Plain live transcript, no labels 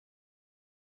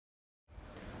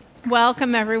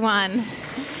Welcome, everyone.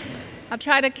 I'll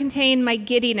try to contain my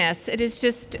giddiness. It is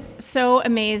just so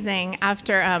amazing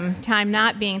after time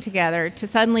not being together to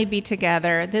suddenly be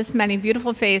together, this many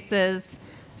beautiful faces,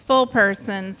 full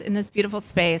persons in this beautiful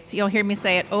space. You'll hear me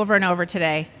say it over and over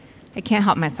today. I can't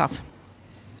help myself.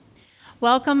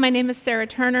 Welcome, my name is Sarah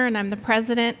Turner, and I'm the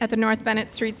president at the North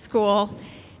Bennett Street School.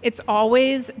 It's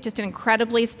always just an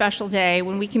incredibly special day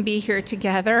when we can be here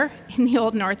together in the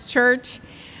Old North Church.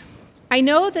 I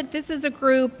know that this is a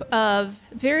group of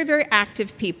very, very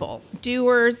active people,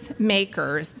 doers,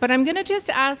 makers, but I'm going to just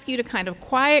ask you to kind of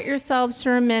quiet yourselves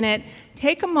for a minute,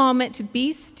 take a moment to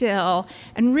be still,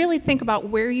 and really think about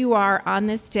where you are on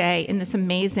this day in this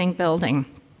amazing building.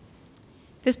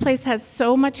 This place has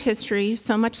so much history,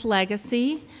 so much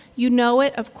legacy. You know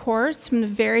it, of course, from the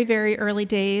very, very early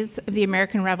days of the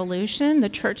American Revolution. The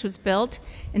church was built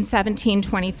in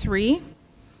 1723.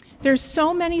 There's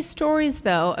so many stories,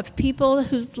 though, of people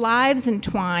whose lives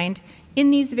entwined in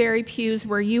these very pews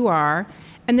where you are,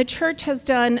 and the church has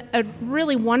done a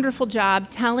really wonderful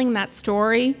job telling that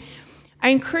story. I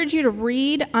encourage you to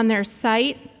read on their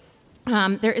site.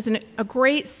 There is a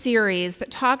great series that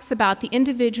talks about the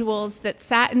individuals that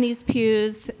sat in these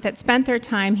pews, that spent their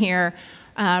time here,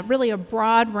 really a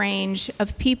broad range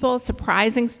of people,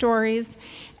 surprising stories,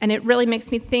 and it really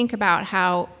makes me think about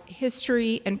how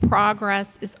history and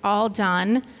progress is all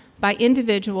done by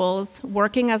individuals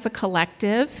working as a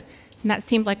collective, and that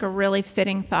seemed like a really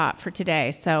fitting thought for today.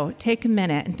 So take a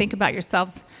minute and think about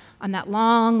yourselves on that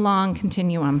long, long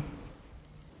continuum.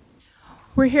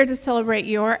 We're here to celebrate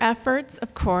your efforts,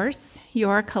 of course,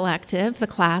 your collective, the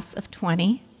class of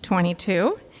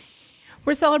 2022.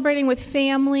 We're celebrating with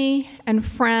family and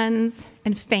friends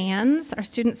and fans. Our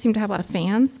students seem to have a lot of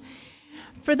fans.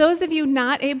 For those of you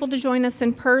not able to join us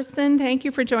in person, thank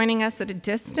you for joining us at a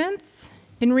distance.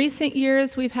 In recent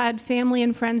years, we've had family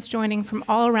and friends joining from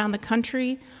all around the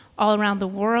country, all around the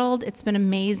world. It's been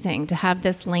amazing to have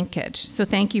this linkage, so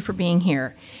thank you for being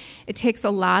here. It takes a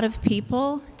lot of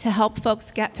people to help folks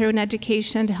get through an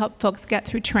education, to help folks get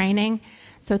through training,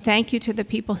 so thank you to the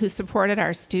people who supported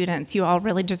our students. You all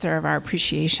really deserve our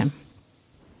appreciation.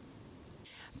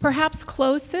 Perhaps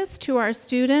closest to our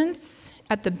students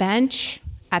at the bench,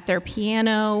 at their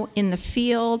piano, in the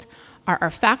field, are our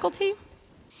faculty.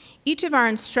 Each of our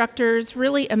instructors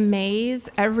really amaze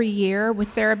every year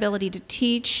with their ability to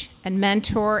teach and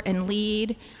mentor and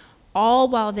lead, all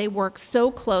while they work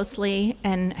so closely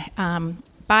and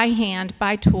by hand,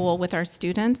 by tool with our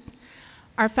students.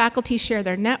 Our faculty share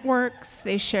their networks,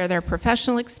 they share their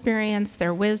professional experience,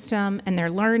 their wisdom, and their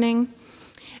learning.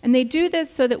 And they do this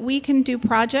so that we can do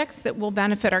projects that will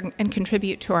benefit and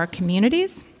contribute to our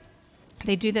communities.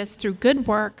 They do this through good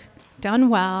work, done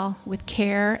well, with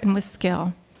care and with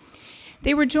skill.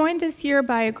 They were joined this year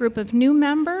by a group of new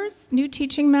members, new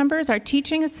teaching members, our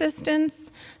teaching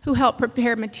assistants, who help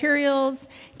prepare materials,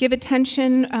 give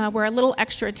attention where a little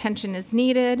extra attention is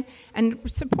needed, and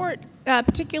support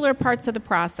particular parts of the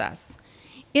process.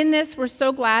 In this, we're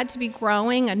so glad to be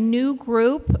growing a new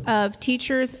group of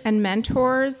teachers and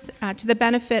mentors to the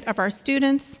benefit of our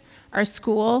students, our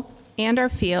school, and our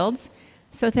fields.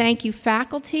 So thank you,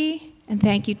 faculty, and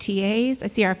thank you, TAs. I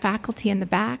see our faculty in the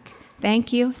back.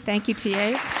 Thank you,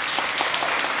 TAs.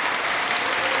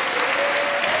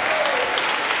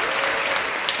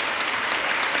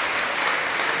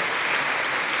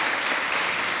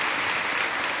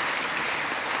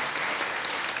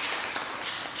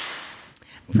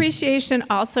 Appreciation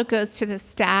also goes to the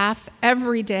staff.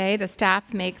 Every day, the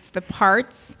staff makes the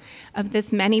parts of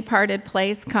this many-parted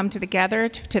place come together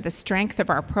to the strength of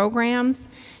our programs.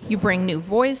 You bring new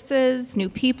voices, new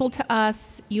people to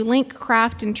us. You link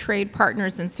craft and trade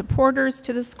partners and supporters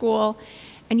to the school,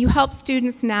 and you help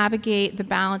students navigate the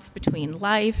balance between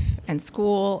life and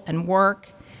school and work.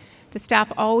 The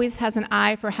staff always has an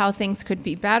eye for how things could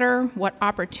be better, what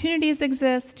opportunities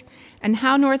exist, and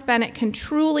how North Bennett can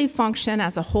truly function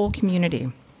as a whole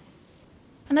community.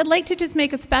 And I'd like to just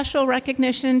make a special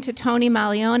recognition to Tony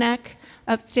Malionek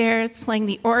upstairs playing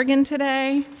the organ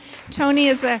today. Tony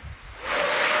is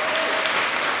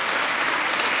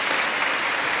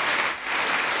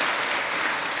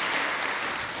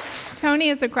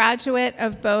a graduate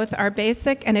of both our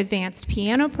basic and advanced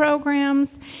piano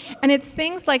programs, and it's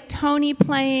things like Tony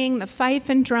playing, the fife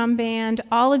and drum band,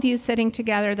 all of you sitting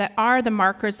together that are the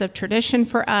markers of tradition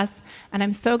for us, and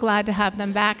I'm so glad to have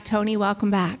them back. Tony,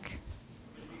 welcome back.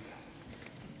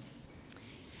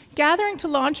 Gathering to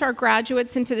launch our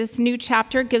graduates into this new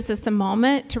chapter gives us a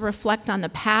moment to reflect on the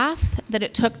path that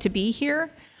it took to be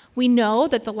here. We know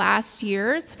that the last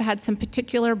years have had some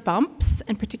particular bumps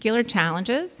and particular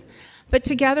challenges, But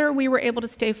together we were able to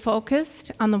stay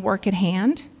focused on the work at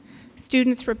hand.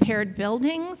 Students repaired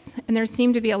buildings, and there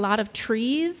seemed to be a lot of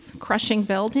trees crushing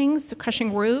buildings,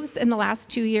 crushing roofs in the last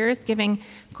 2 years, giving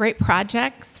great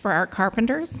projects for our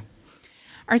carpenters.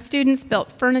 Our students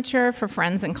built furniture for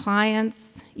friends and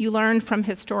clients. You learned from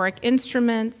historic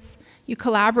instruments. You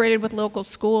collaborated with local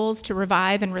schools to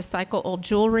revive and recycle old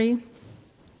jewelry.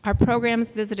 Our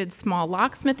programs visited small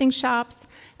locksmithing shops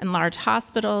and large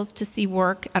hospitals to see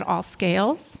work at all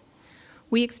scales.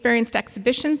 We experienced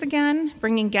exhibitions again,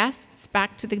 bringing guests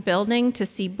back to the building to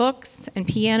see books and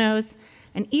pianos,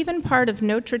 and even part of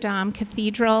Notre Dame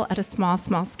Cathedral at a small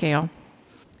scale.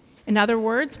 In other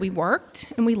words, we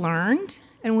worked and we learned,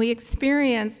 and we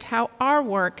experienced how our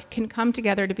work can come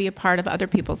together to be a part of other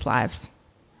people's lives.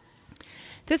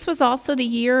 This was also the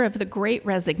year of the Great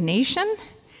Resignation,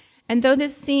 and though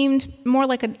this seemed more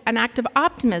like an act of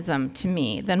optimism to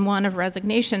me than one of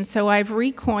resignation, so I've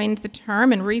recoined the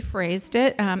term and rephrased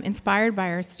it, inspired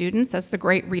by our students, as the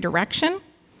Great Redirection.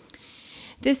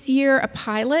 This year, a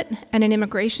pilot and an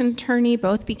immigration attorney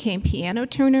both became piano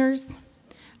tuners.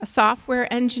 A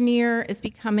software engineer is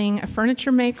becoming a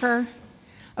furniture maker.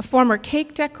 A former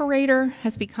cake decorator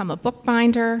has become a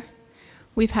bookbinder.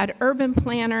 We've had urban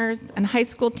planners and high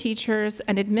school teachers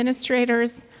and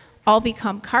administrators all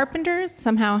become carpenters.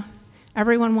 Somehow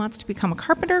everyone wants to become a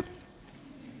carpenter.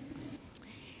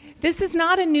 This is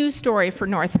not a new story for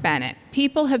North Bennett.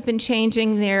 People have been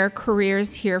changing their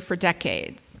careers here for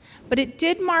decades. But it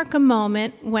did mark a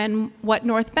moment when what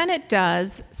North Bennett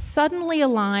does suddenly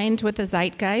aligned with the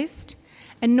zeitgeist,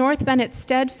 and North Bennett's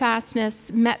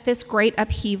steadfastness met this great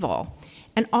upheaval.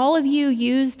 And all of you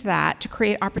used that to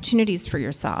create opportunities for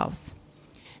yourselves.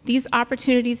 These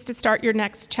opportunities to start your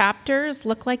next chapters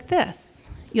look like this.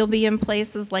 You'll be in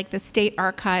places like the State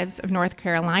Archives of North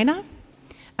Carolina,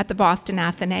 at the Boston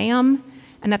Athenaeum,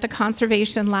 and at the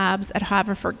Conservation Labs at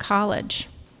Haverford College.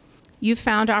 You've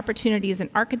found opportunities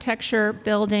in architecture,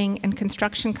 building, and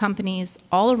construction companies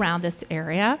all around this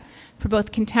area for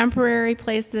both contemporary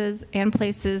places and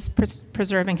places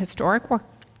preserving historic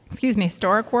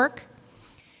work.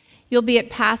 You'll be at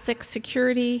PASIC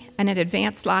Security and at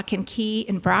Advanced Lock and Key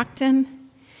in Brockton.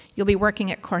 You'll be working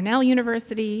at Cornell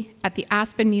University, at the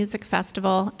Aspen Music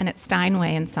Festival, and at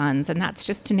Steinway & Sons, and that's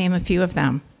just to name a few of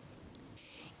them.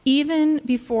 Even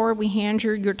before we hand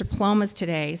you your diplomas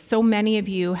today, so many of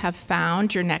you have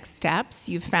found your next steps.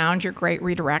 You've found your great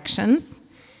redirections.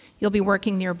 You'll be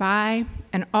working nearby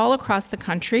and all across the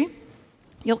country.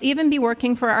 You'll even be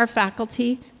working for our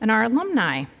faculty and our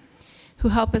alumni, who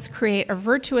help us create a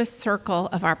virtuous circle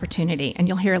of opportunity, and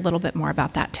you'll hear a little bit more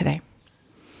about that today.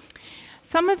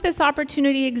 Some of this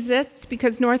opportunity exists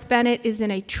because North Bennett is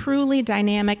in a truly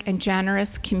dynamic and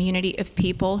generous community of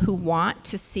people who want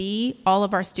to see all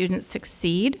of our students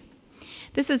succeed.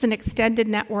 This is an extended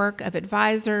network of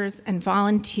advisors and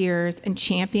volunteers and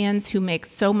champions who make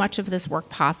so much of this work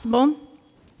possible.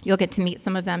 You'll get to meet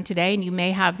some of them today, and you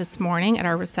may have this morning at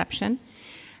our reception.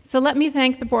 So let me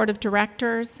thank the board of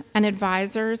directors and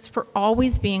advisors for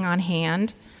always being on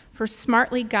hand, for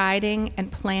smartly guiding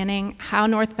and planning how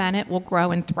North Bennett will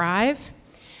grow and thrive.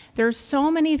 There are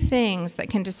so many things that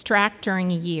can distract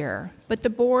during a year, but the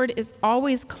board is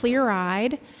always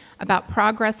clear-eyed about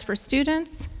progress for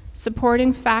students,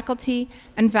 supporting faculty,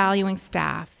 and valuing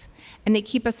staff, and they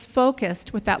keep us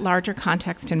focused with that larger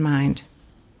context in mind.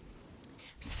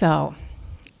 So,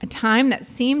 a time that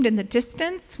seemed in the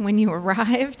distance when you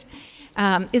arrived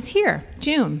is here,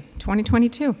 June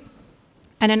 2022.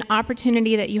 And an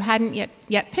opportunity that you hadn't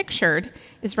yet pictured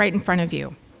is right in front of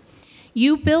you.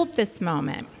 You built this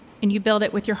moment, and you built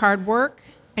it with your hard work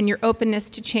and your openness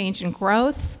to change and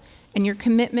growth and your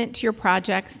commitment to your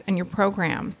projects and your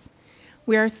programs.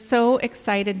 We are so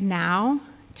excited now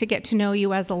to get to know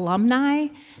you as alumni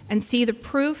and see the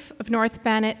proof of North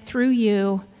Bennett through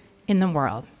you in the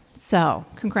world. So,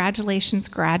 congratulations,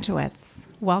 graduates.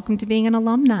 Welcome to being an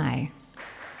alumni.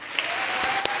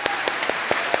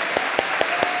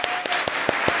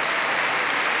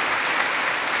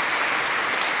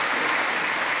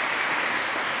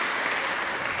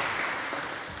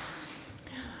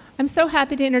 I'm so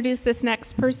happy to introduce this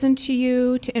next person to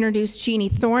you, to introduce Jeannie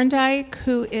Thorndike,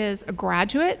 who is a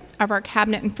graduate of our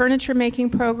cabinet and furniture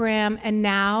making program and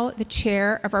now the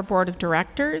chair of our board of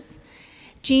directors.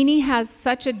 Jeannie has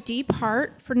such a deep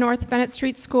heart for North Bennett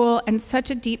Street School and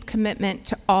such a deep commitment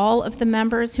to all of the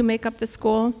members who make up the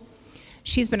school.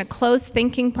 She's been a close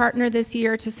thinking partner this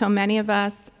year to so many of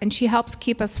us, and she helps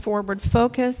keep us forward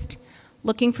focused,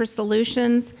 looking for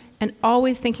solutions, and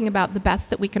always thinking about the best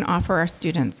that we can offer our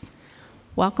students.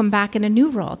 Welcome back in a new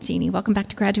role, Jeannie. Welcome back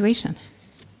to graduation.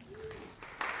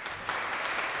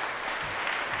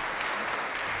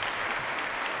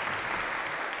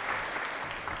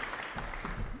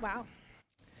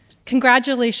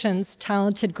 Congratulations,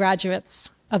 talented graduates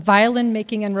of violin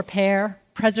making and repair,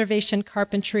 preservation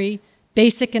carpentry,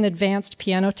 basic and advanced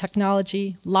piano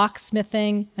technology,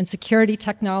 locksmithing and security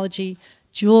technology,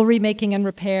 jewelry making and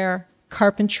repair,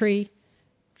 carpentry,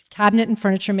 cabinet and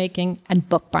furniture making, and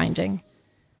bookbinding.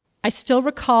 I still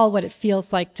recall what it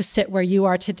feels like to sit where you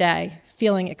are today,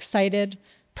 feeling excited,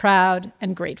 proud,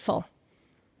 and grateful.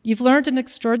 You've learned an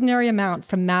extraordinary amount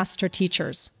from master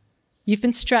teachers. You've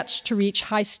been stretched to reach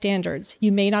high standards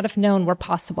you may not have known were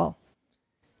possible.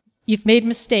 You've made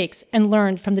mistakes and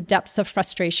learned from the depths of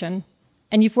frustration.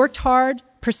 And you've worked hard,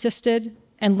 persisted,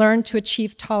 and learned to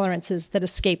achieve tolerances that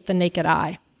escape the naked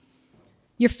eye.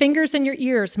 Your fingers and your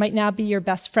ears might now be your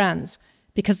best friends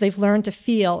because they've learned to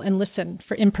feel and listen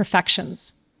for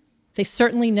imperfections. They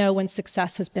certainly know when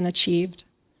success has been achieved.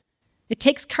 It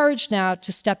takes courage now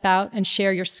to step out and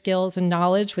share your skills and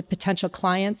knowledge with potential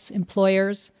clients,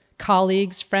 employers,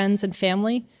 colleagues, friends, and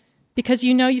family, because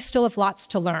you know you still have lots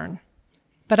to learn.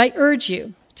 But I urge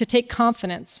you to take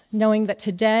confidence knowing that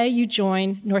today you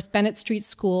join North Bennett Street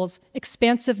School's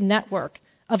expansive network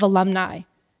of alumni,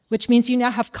 which means you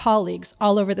now have colleagues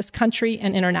all over this country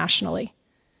and internationally.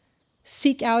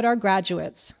 Seek out our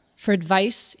graduates for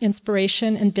advice,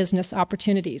 inspiration, and business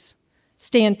opportunities.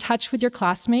 Stay in touch with your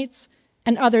classmates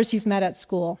and others you've met at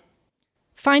school.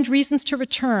 Find reasons to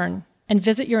return and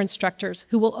visit your instructors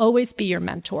who will always be your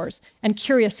mentors and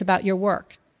curious about your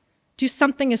work. Do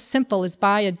something as simple as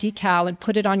buy a decal and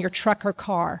put it on your truck or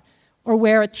car, or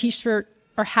wear a t-shirt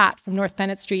or hat from North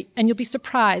Bennett Street, and you'll be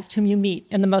surprised whom you meet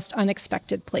in the most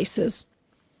unexpected places.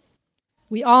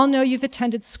 We all know you've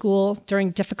attended school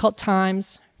during difficult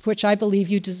times, for which I believe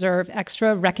you deserve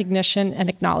extra recognition and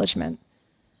acknowledgement.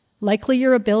 Likely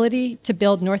your ability to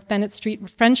build North Bennett Street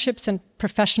friendships and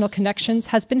professional connections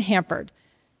has been hampered.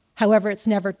 However, it's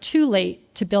never too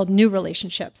late to build new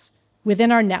relationships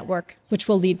within our network, which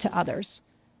will lead to others.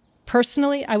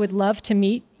 Personally, I would love to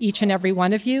meet each and every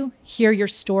one of you, hear your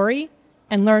story,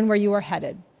 and learn where you are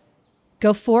headed.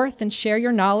 Go forth and share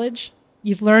your knowledge.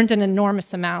 You've learned an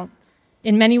enormous amount.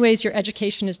 In many ways, your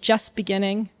education is just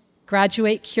beginning.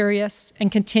 Graduate curious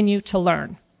and continue to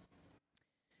learn.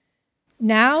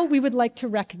 Now, we would like to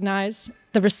recognize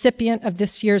the recipient of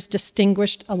this year's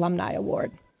Distinguished Alumni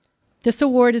Award. This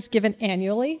award is given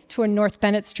annually to a North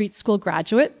Bennett Street School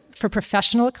graduate for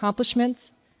professional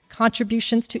accomplishments,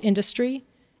 contributions to industry,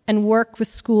 and work with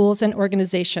schools and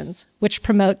organizations which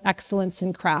promote excellence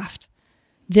in craft.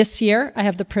 This year, I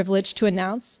have the privilege to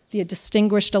announce the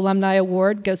Distinguished Alumni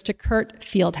Award goes to Kurt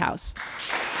Fieldhouse.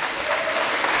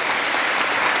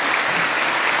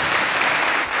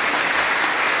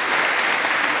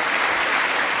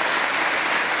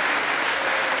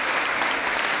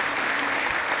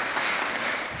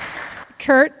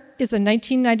 Kurt is a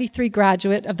 1993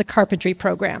 graduate of the carpentry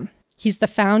program. He's the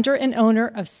founder and owner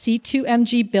of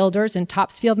C2MG Builders in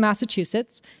Topsfield,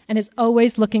 Massachusetts, and is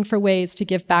always looking for ways to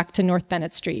give back to North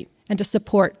Bennett Street and to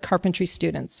support carpentry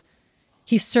students.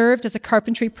 He served as a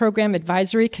carpentry program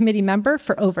advisory committee member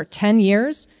for over 10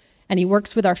 years, and he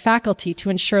works with our faculty to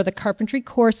ensure the carpentry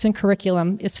course and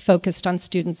curriculum is focused on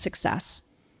student success.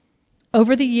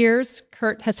 Over the years,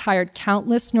 Kurt has hired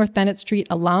countless North Bennett Street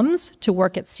alums to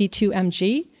work at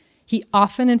C2MG. He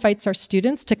often invites our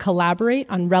students to collaborate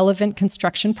on relevant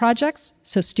construction projects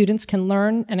so students can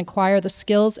learn and acquire the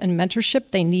skills and mentorship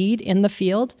they need in the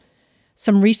field.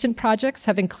 Some recent projects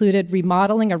have included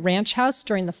remodeling a ranch house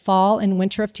during the fall and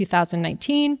winter of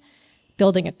 2019,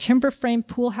 building a timber frame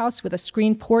pool house with a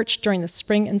screen porch during the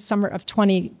spring and summer of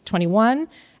 2021,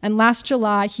 and last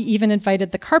July, he even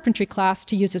invited the carpentry class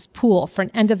to use his pool for an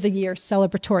end-of-the-year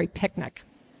celebratory picnic.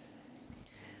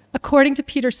 According to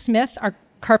Peter Smith, our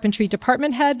carpentry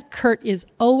department head, Kurt is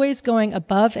always going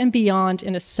above and beyond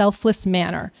in a selfless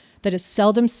manner that is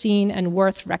seldom seen and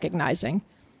worth recognizing.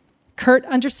 Kurt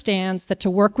understands that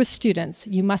to work with students,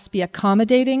 you must be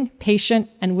accommodating, patient,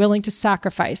 and willing to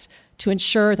sacrifice to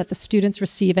ensure that the students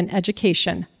receive an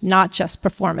education, not just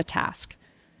perform a task.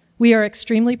 We are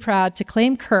extremely proud to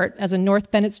claim Kurt as a North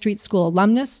Bennett Street School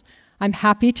alumnus. I'm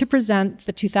happy to present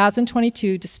the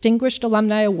 2022 Distinguished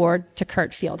Alumni Award to Kurt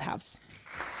Fieldhouse.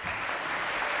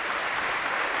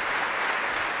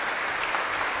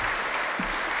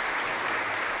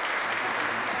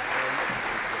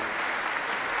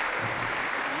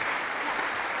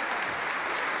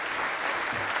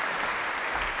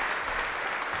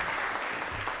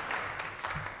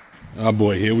 Oh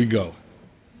boy, here we go.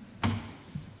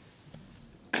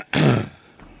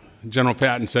 General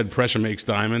Patton said pressure makes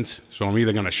diamonds, so I'm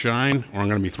either going to shine or I'm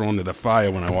going to be thrown to the fire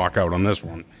when I walk out on this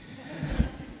one.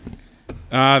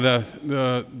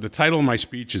 The title of my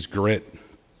speech is Grit.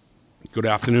 Good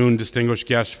afternoon, distinguished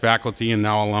guests, faculty, and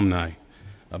now alumni.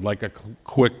 I'd like a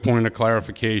quick point of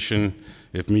clarification.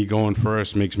 If me going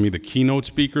first makes me the keynote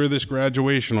speaker of this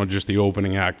graduation or just the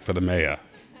opening act for the mayor.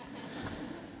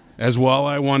 As well,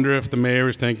 I wonder if the mayor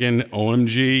is thinking,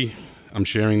 OMG, I'm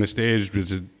sharing the stage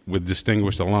with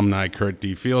distinguished alumni Kurt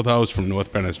Fieldhouse from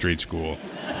North Bennett Street School.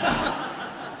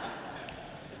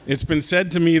 It's been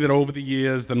said to me that over the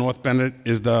years, the North Bennett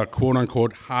is the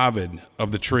quote-unquote Harvard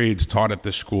of the trades taught at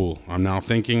this school. I'm now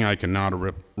thinking I can now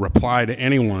reply to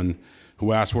anyone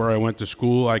who asks where I went to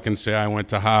school, I can say I went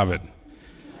to Harvard.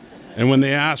 And when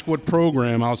they ask what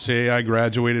program, I'll say I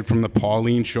graduated from the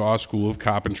Pauline Shaw School of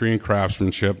Carpentry and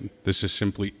Craftsmanship. This is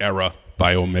simply error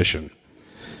by omission.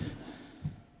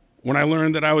 When I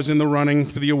learned that I was in the running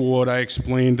for the award, I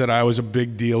explained that I was a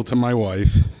big deal to my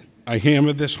wife. I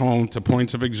hammered this home to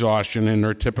points of exhaustion, and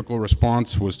her typical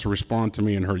response was to respond to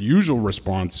me in her usual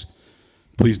response,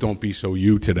 please don't be so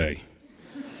you today.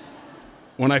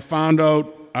 When I found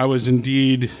out I was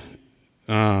indeed,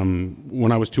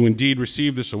 when I was to indeed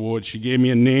receive this award, she gave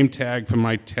me a name tag for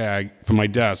my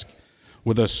desk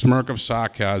with a smirk of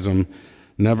sarcasm,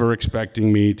 never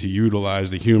expecting me to utilize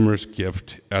the humorous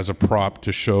gift as a prop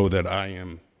to show that I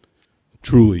am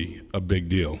truly a big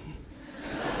deal.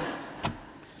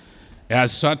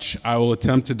 As such, I will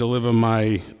attempt to deliver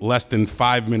my less than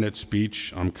 5-minute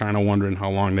speech. I'm kind of wondering how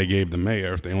long they gave the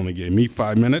mayor if they only gave me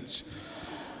 5 minutes,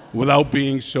 without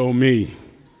being so me.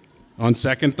 On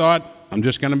second thought, I'm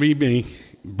just going to be me,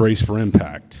 brace for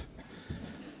impact.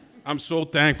 I'm so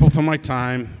thankful for my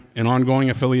time and ongoing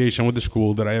affiliation with the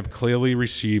school that I have clearly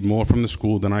received more from the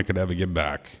school than I could ever give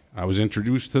back. I was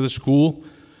introduced to the school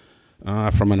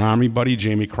from an Army buddy,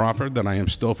 Jamie Crawford, that I am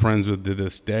still friends with to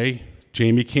this day.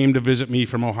 Jamie came to visit me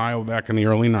from Ohio back in the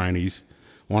early 90s,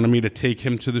 wanted me to take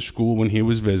him to the school when he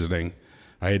was visiting.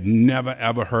 I had never,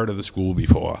 ever heard of the school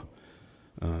before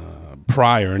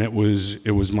prior, and it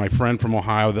was my friend from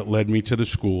Ohio that led me to the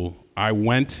school. I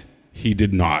went, he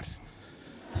did not.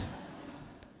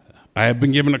 I have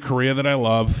been given a career that I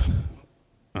love,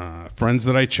 friends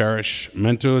that I cherish,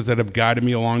 mentors that have guided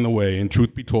me along the way, and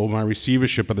truth be told, my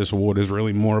receivership of this award is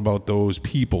really more about those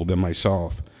people than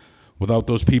myself. Without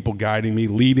those people guiding me,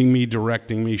 leading me,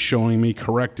 directing me, showing me,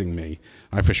 correcting me,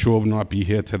 I for sure would not be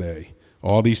here today.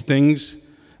 All these things,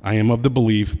 I am of the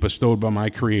belief bestowed by my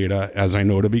Creator, as I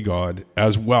know to be God.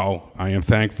 As well, I am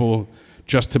thankful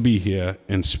just to be here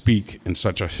and speak in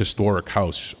such a historic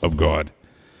house of God.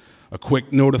 A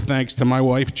quick note of thanks to my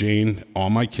wife, Jane,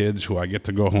 all my kids who I get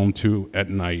to go home to at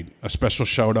night. A special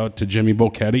shout out to Jimmy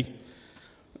Bochetti.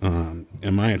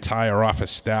 And my entire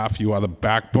office staff. You are the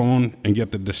backbone and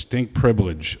get the distinct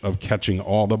privilege of catching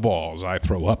all the balls I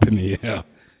throw up in the air.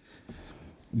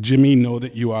 Jimmy, know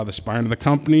that you are the spine of the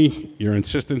company. Your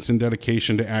insistence and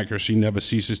dedication to accuracy never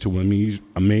ceases to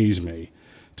amaze me.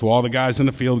 To all the guys in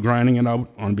the field grinding it out,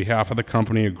 on behalf of the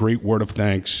company, a great word of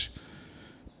thanks.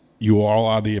 You all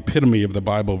are the epitome of the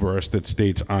Bible verse that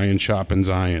states iron sharpens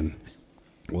iron.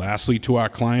 Lastly, to our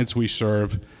clients we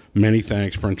serve, many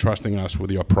thanks for entrusting us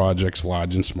with your projects,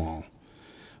 large and small.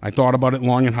 I thought about it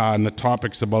long and hard and the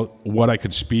topics about what I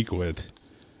could speak with,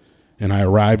 and I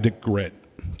arrived at grit.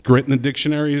 Grit in the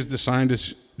dictionary is defined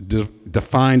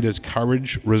as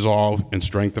courage, resolve, and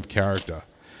strength of character.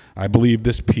 I believe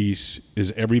this piece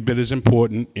is every bit as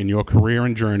important in your career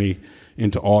and journey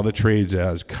into all the trades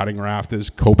as cutting rafters,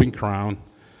 coping crown,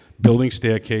 building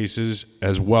staircases,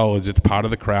 as well as it's part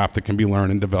of the craft that can be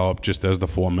learned and developed just as the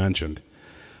aforementioned.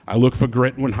 I look for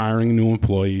grit when hiring new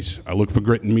employees. I look for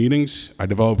grit in meetings. I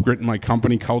develop grit in my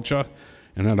company culture.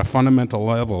 And at a fundamental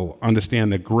level,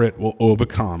 understand that grit will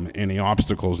overcome any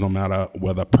obstacles, no matter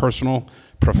whether personal,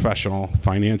 professional,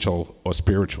 financial, or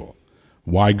spiritual.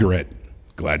 Why grit?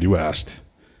 Glad you asked.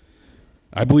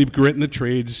 I believe grit in the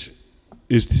trades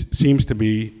seems to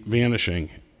be vanishing,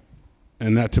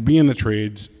 and that to be in the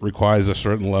trades requires a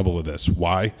certain level of this.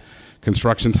 Why?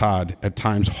 Construction's hard, at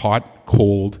times hot,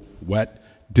 cold, wet,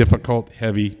 difficult,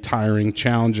 heavy, tiring,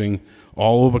 challenging,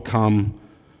 all overcome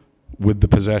with the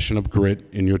possession of grit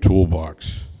in your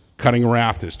toolbox. Cutting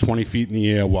rafters 20 feet in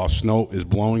the air while snow is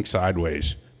blowing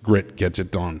sideways. Grit gets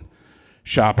it done.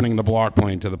 Sharpening the block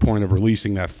plane to the point of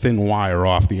releasing that thin wire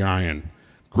off the iron.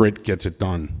 Grit gets it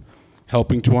done.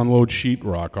 Helping to unload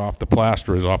sheetrock off the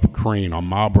plasterers off a crane on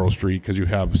Marlborough Street because you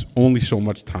have only so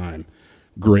much time.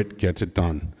 Grit gets it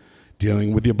done.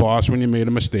 Dealing with your boss when you made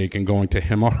a mistake and going to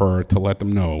him or her to let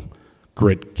them know.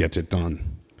 Grit gets it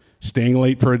done. Staying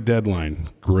late for a deadline.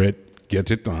 Grit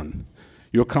gets it done.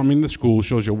 Your coming to school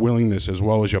shows your willingness as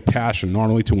well as your passion not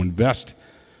only to invest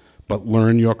but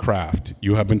learn your craft.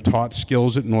 You have been taught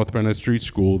skills at North Bennett Street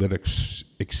School that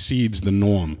exceeds the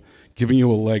norm, giving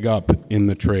you a leg up in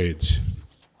the trades.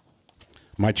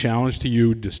 My challenge to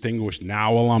you, distinguished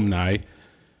now alumni,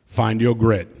 find your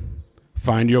grit.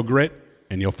 Find your grit,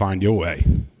 and you'll find your way.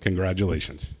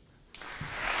 Congratulations.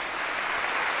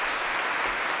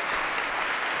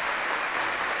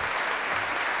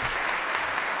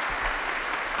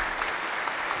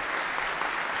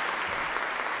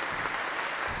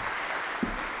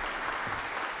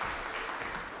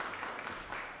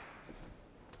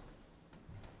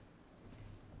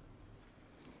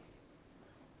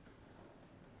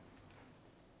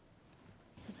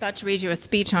 About to read you a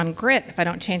speech on grit if I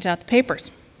don't change out the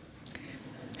papers.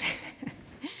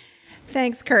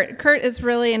 Thanks, Kurt. Kurt is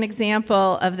really an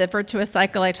example of the virtuous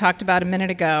cycle I talked about a minute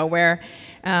ago, where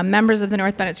members of the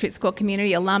North Bennett Street School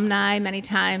community, alumni many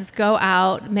times, go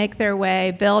out, make their way,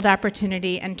 build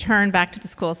opportunity, and turn back to the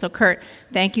school. So Kurt,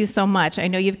 thank you so much. I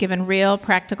know you've given real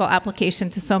practical application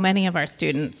to so many of our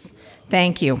students.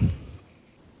 Thank you.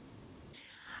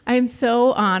 I am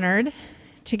so honored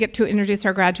to get to introduce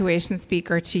our graduation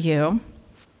speaker to you.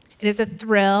 It is a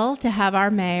thrill to have our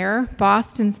mayor,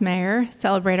 Boston's mayor,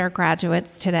 celebrate our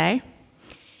graduates today.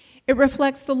 It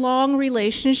reflects the long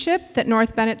relationship that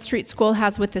North Bennett Street School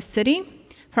has with the city,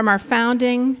 from our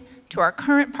founding to our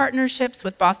current partnerships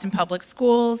with Boston Public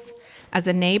Schools, as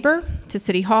a neighbor to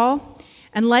City Hall,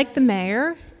 and like the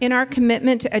mayor, in our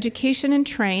commitment to education and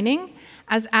training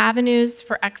as avenues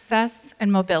for access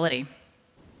and mobility.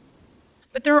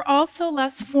 But there are also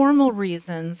less formal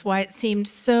reasons why it seemed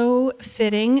so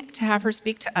fitting to have her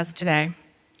speak to us today.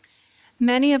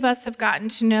 Many of us have gotten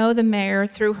to know the mayor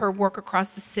through her work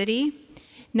across the city,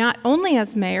 not only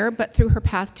as mayor, but through her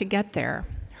path to get there.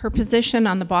 Her position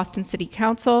on the Boston City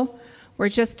Council, where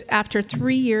just after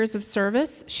 3 years of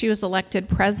service, she was elected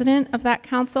president of that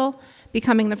council,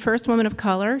 becoming the first woman of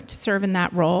color to serve in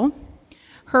that role.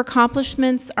 Her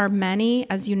accomplishments are many,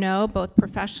 as you know, both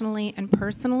professionally and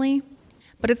personally.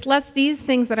 But it's less these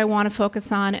things that I want to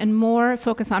focus on and more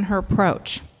focus on her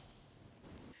approach.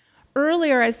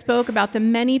 Earlier, I spoke about the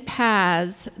many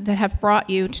paths that have brought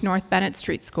you to North Bennett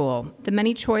Street School, the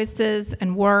many choices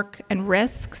and work and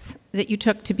risks that you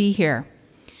took to be here.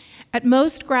 At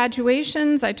most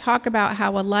graduations, I talk about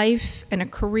how a life and a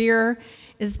career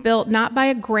is built not by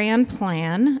a grand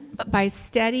plan, but by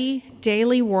steady,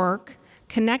 daily work,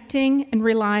 connecting and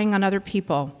relying on other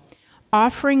people,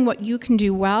 offering what you can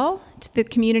do well to the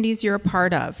communities you're a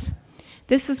part of.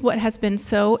 This is what has been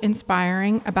so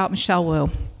inspiring about Michelle Wu.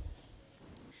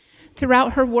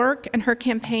 Throughout her work and her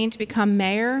campaign to become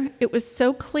mayor, it was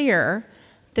so clear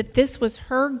that this was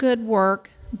her good work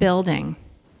building.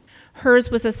 Hers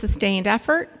was a sustained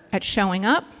effort at showing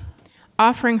up,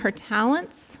 offering her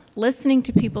talents, listening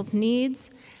to people's needs,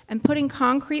 and putting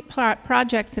concrete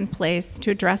projects in place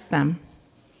to address them.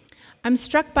 I'm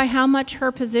struck by how much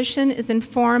her position is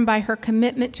informed by her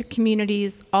commitment to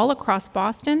communities all across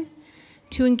Boston,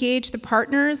 to engage the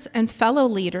partners and fellow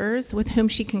leaders with whom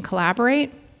she can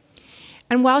collaborate.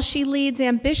 And while she leads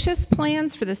ambitious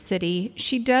plans for the city,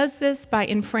 she does this by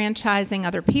enfranchising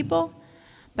other people,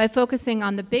 by focusing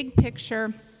on the big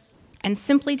picture, and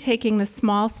simply taking the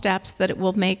small steps that it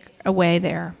will make a way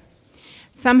there.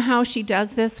 Somehow she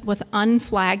does this with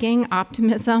unflagging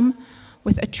optimism,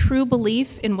 with a true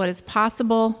belief in what is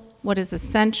possible, what is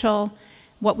essential,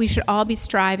 what we should all be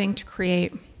striving to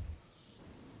create.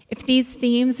 If these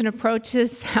themes and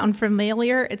approaches sound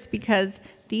familiar, it's because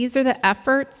these are the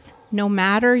efforts, no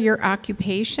matter your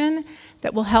occupation,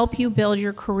 that will help you build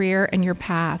your career and your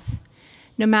path.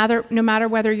 No matter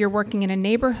whether you're working in a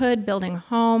neighborhood, building a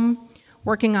home,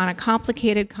 working on a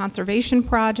complicated conservation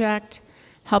project,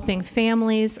 helping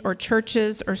families or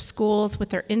churches or schools with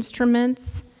their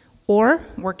instruments, or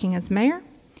working as mayor,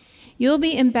 you'll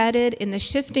be embedded in the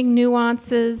shifting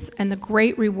nuances and the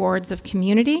great rewards of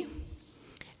community.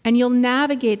 And you'll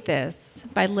navigate this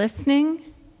by listening,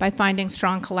 by finding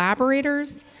strong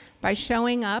collaborators, by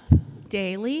showing up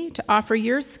daily to offer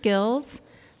your skills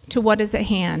to what is at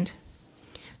hand.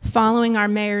 Following our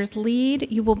mayor's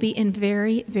lead, you will be in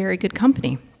very, very good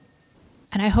company.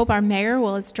 And I hope our mayor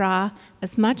will draw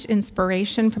as much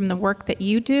inspiration from the work that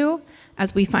you do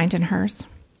as we find in hers.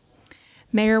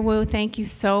 Mayor Wu, thank you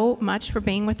so much for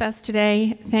being with us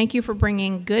today. Thank you for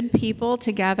bringing good people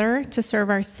together to serve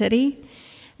our city.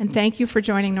 And thank you for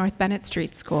joining North Bennett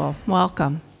Street School.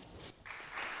 Welcome.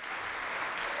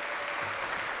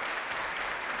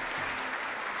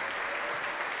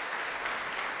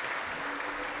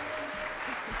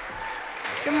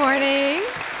 Good morning.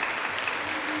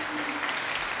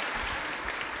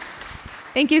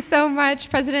 Thank you so much,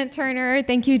 President Turner.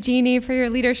 Thank you, Jeannie, for your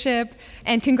leadership.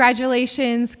 And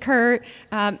congratulations, Kurt.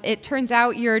 It turns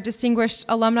out your Distinguished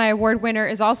Alumni Award winner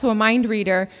is also a mind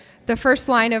reader. The first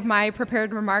line of my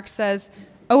prepared remarks says,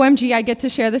 OMG, I get to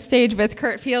share the stage with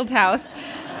Kurt Fieldhouse.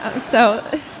 So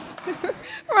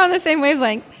we're on the same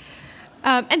wavelength.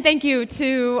 And thank you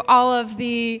to all of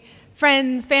the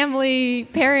friends, family,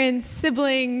 parents,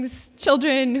 siblings,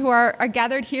 children who are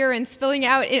gathered here and spilling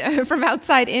out from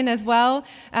outside in as well.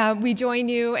 We join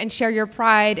you and share your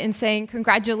pride in saying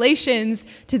congratulations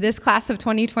to this class of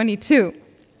 2022.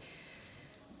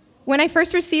 When I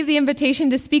first received the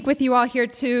invitation to speak with you all here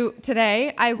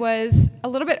today, I was a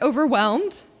little bit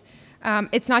overwhelmed.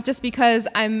 It's not just because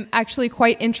I'm actually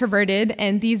quite introverted,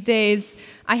 and these days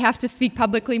I have to speak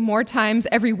publicly more times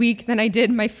every week than I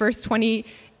did my first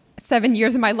 27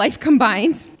 years of my life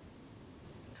combined.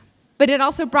 But it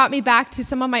also brought me back to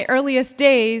some of my earliest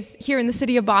days here in the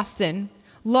city of Boston,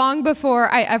 long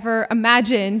before I ever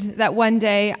imagined that one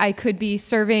day I could be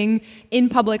serving in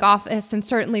public office and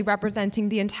certainly representing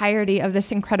the entirety of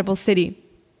this incredible city.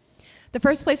 The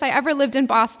first place I ever lived in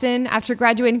Boston after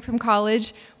graduating from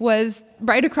college was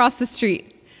right across the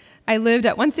street. I lived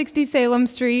at 160 Salem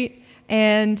Street,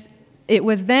 and it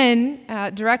was then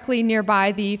directly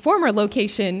nearby the former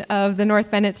location of the North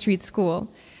Bennett Street School.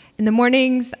 In the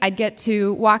mornings, I'd get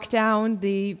to walk down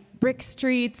the brick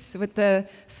streets with the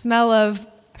smell of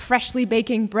freshly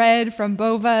baking bread from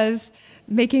Bova's,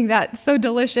 making that so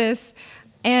delicious.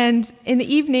 And in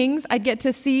the evenings, I'd get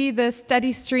to see the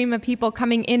steady stream of people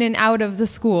coming in and out of the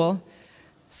school,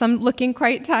 some looking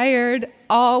quite tired,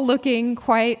 all looking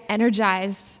quite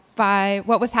energized by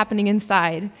what was happening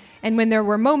inside. And when there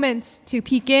were moments to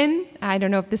peek in, I don't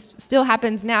know if this still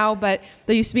happens now, but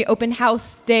there used to be open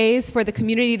house days for the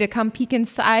community to come peek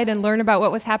inside and learn about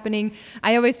what was happening.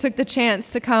 I always took the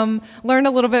chance to come learn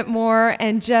a little bit more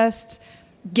and just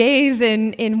gaze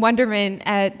in wonderment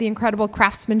at the incredible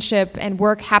craftsmanship and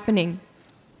work happening.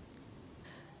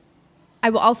 I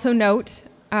will also note,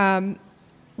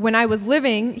 when I was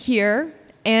living here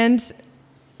and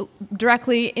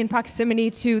directly in proximity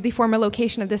to the former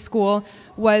location of this school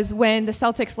was when the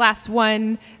Celtics last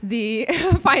won the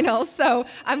finals. So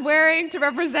I'm wearing to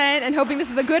represent and hoping this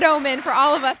is a good omen for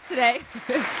all of us today.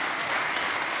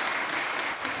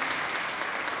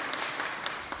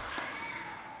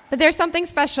 But there's something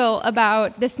special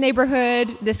about this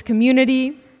neighborhood, this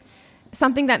community,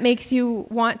 something that makes you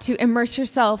want to immerse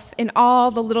yourself in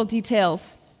all the little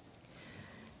details.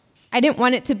 I didn't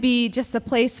want it to be just a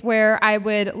place where I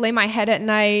would lay my head at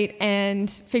night and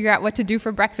figure out what to do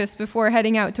for breakfast before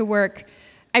heading out to work.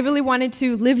 I really wanted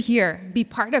to live here, be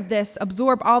part of this,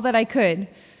 absorb all that I could.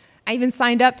 I even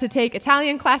signed up to take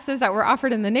Italian classes that were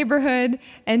offered in the neighborhood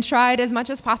and tried as much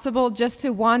as possible just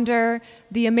to wander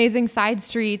the amazing side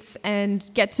streets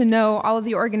and get to know all of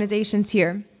the organizations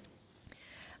here.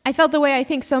 I felt the way I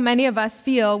think so many of us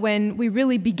feel when we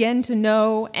really begin to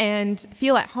know and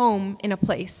feel at home in a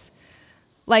place.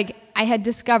 Like I had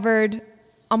discovered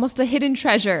almost a hidden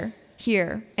treasure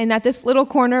here, and that this little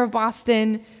corner of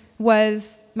Boston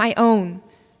was my own,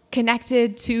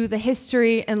 connected to the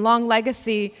history and long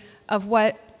legacy of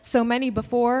what so many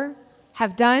before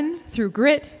have done through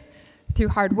grit, through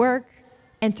hard work,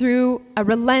 and through a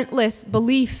relentless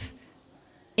belief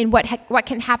in what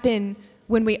can happen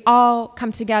when we all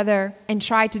come together and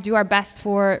try to do our best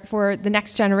for the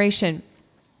next generation.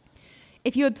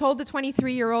 If you had told the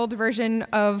 23-year-old version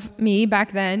of me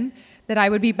back then that I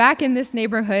would be back in this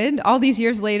neighborhood all these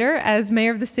years later as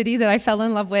mayor of the city that I fell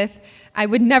in love with, I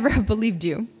would never have believed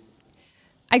you.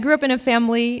 I grew up in a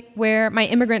family where my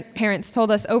immigrant parents told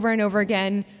us over and over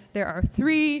again, there are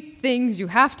 3 things you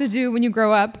have to do when you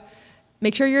grow up.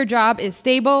 Make sure your job is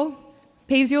stable,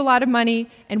 pays you a lot of money,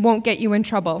 and won't get you in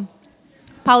trouble.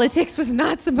 Politics was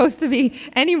not supposed to be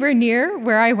anywhere near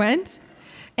where I went.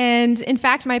 And in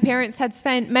fact, my parents had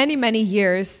spent many, many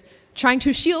years trying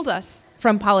to shield us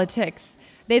from politics.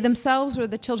 They themselves were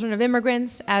the children of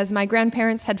immigrants, as my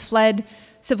grandparents had fled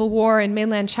civil war in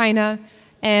mainland China.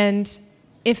 And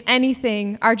if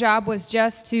anything, our job was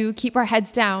just to keep our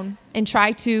heads down and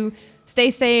try to stay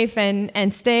safe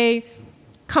and stay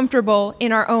comfortable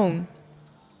in our own.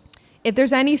 If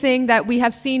there's anything that we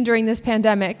have seen during this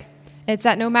pandemic, it's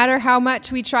that no matter how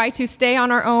much we try to stay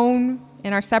on our own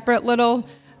in our separate little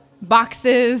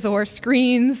boxes or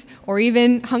screens or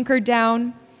even hunkered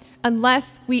down,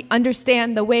 unless we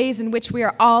understand the ways in which we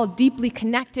are all deeply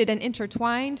connected and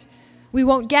intertwined, we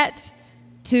won't get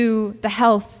to the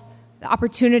health, the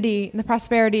opportunity, and the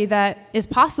prosperity that is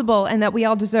possible and that we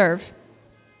all deserve.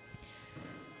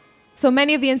 So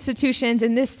many of the institutions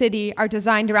in this city are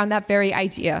designed around that very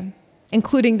idea.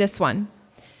 including this one.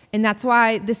 And that's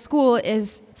why this school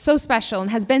is so special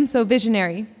and has been so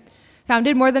visionary.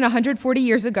 Founded more than 140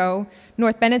 years ago,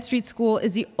 North Bennett Street School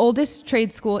is the oldest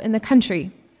trade school in the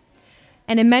country.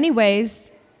 And in many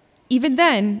ways, even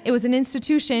then, it was an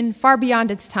institution far beyond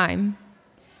its time.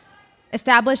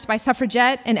 Established by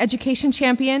suffragette and education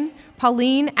champion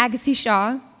Pauline Agassiz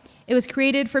Shaw, it was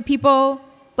created for people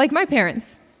like my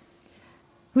parents,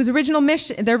 whose their original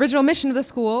mission of the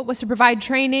school was to provide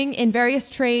training in various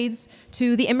trades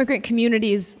to the immigrant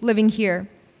communities living here,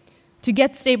 to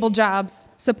get stable jobs,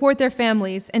 support their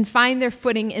families, and find their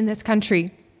footing in this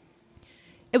country.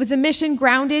 It was a mission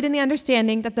grounded in the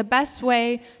understanding that the best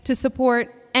way to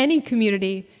support any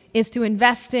community is to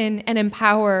invest in and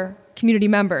empower community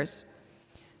members,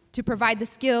 to provide the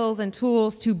skills and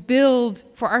tools to build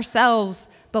for ourselves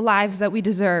the lives that we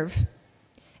deserve.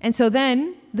 And so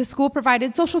then, the school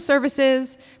provided social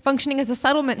services, functioning as a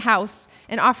settlement house,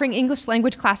 and offering English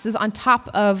language classes on top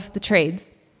of the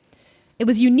trades. It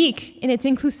was unique in its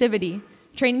inclusivity,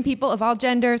 training people of all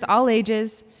genders, all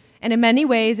ages, and in many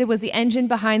ways, it was the engine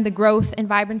behind the growth and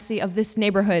vibrancy of this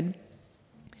neighborhood,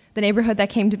 the neighborhood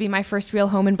that came to be my first real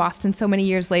home in Boston so many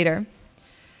years later.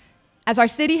 As our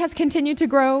city has continued to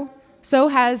grow, so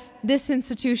has this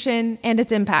institution and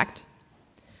its impact.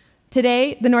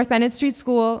 Today, the North Bennett Street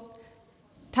School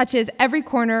touches every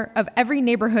corner of every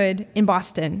neighborhood in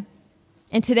Boston.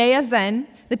 And today, as then,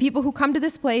 the people who come to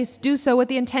this place do so with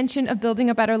the intention of building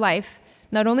a better life,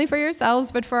 not only for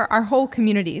yourselves, but for our whole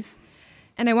communities.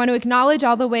 And I want to acknowledge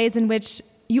all the ways in which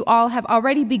you all have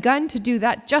already begun to do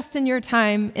that just in your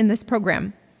time in this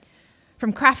program.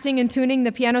 From crafting and tuning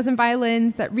the pianos and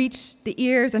violins that reach the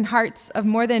ears and hearts of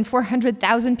more than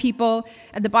 400,000 people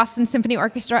at the Boston Symphony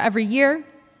Orchestra every year,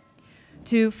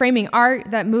 to framing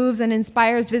art that moves and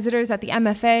inspires visitors at the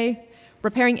MFA,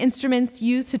 repairing instruments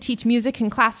used to teach music in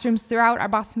classrooms throughout our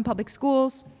Boston public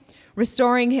schools,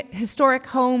 restoring historic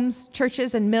homes,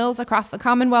 churches, and mills across the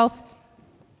Commonwealth.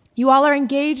 You all are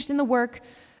engaged in the work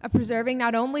of preserving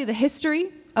not only the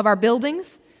history of our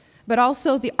buildings, but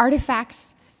also the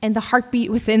artifacts and the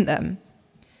heartbeat within them.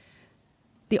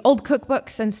 The old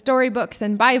cookbooks and storybooks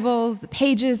and Bibles, the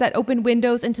pages that open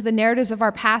windows into the narratives of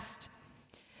our past.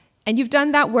 And you've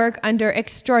done that work under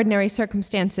extraordinary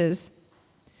circumstances.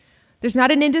 There's not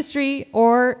an industry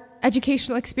or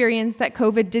educational experience that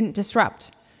COVID didn't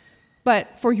disrupt.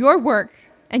 But for your work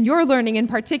and your learning in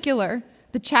particular,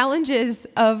 the challenges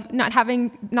of not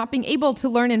being able to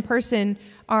learn in person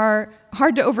are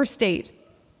hard to overstate.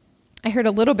 I heard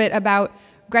a little bit about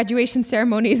graduation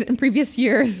ceremonies in previous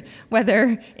years,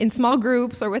 whether in small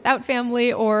groups or without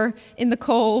family or in the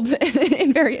cold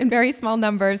in very small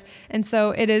numbers. And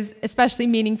so it is especially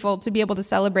meaningful to be able to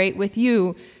celebrate with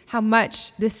you how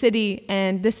much this city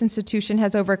and this institution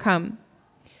has overcome.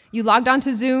 You logged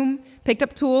onto Zoom, picked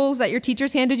up tools that your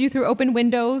teachers handed you through open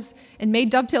windows, and made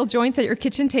dovetail joints at your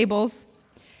kitchen tables.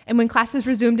 And when classes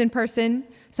resumed in person,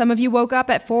 some of you woke up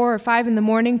at 4 or 5 in the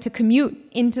morning to commute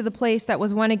into the place that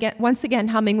was once again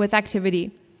humming with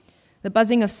activity. The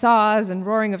buzzing of saws and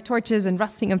roaring of torches and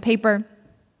rustling of paper.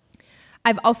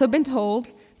 I've also been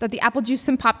told that the apple juice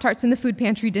and Pop-Tarts in the food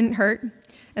pantry didn't hurt,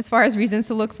 as far as reasons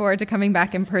to look forward to coming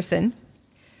back in person.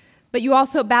 But you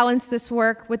also balance this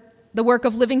work with the work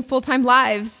of living full-time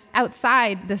lives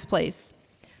outside this place.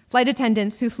 Flight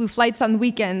attendants who flew flights on the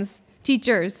weekends,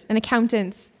 teachers and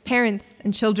accountants, parents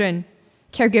and children,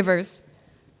 caregivers,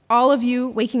 all of you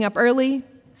waking up early,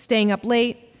 staying up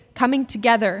late, coming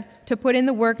together to put in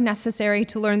the work necessary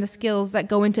to learn the skills that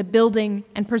go into building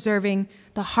and preserving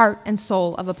the heart and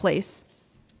soul of a place.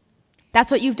 That's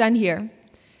what you've done here.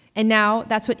 And now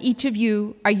that's what each of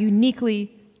you are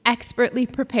uniquely, expertly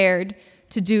prepared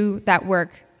to do that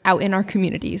work out in our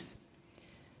communities.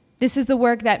 This is the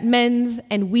work that mends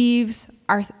and weaves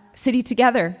our city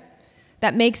together,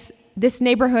 that makes this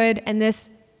neighborhood and this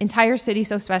entire city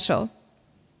so special.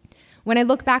 When I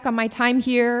look back on my time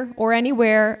here or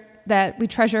anywhere that we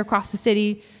treasure across the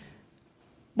city,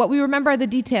 what we remember are the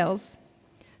details,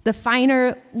 the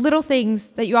finer little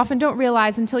things that you often don't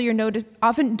realize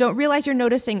you're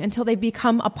noticing until they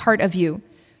become a part of you.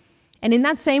 And in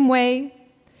that same way,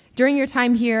 during your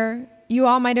time here, you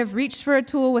all might have reached for a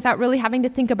tool without really having to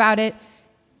think about it.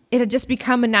 It had just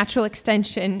become a natural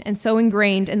extension and so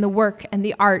ingrained in the work and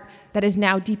the art that is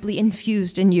now deeply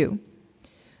infused in you.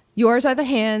 Yours are the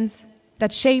hands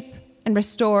that shape and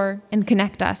restore and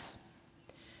connect us.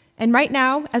 And right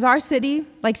now, as our city,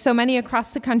 like so many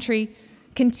across the country,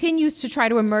 continues to try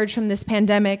to emerge from this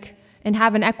pandemic and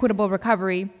have an equitable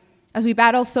recovery, as we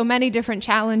battle so many different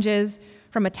challenges,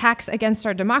 from attacks against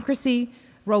our democracy,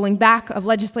 rolling back of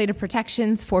legislative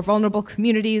protections for vulnerable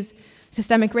communities,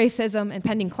 systemic racism, and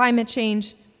pending climate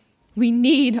change. We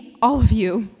need all of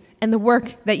you and the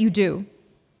work that you do,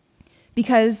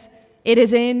 because it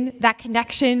is in that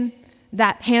connection,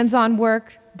 that hands-on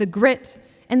work, the grit,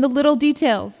 and the little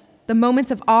details, the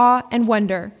moments of awe and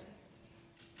wonder,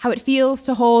 how it feels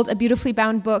to hold a beautifully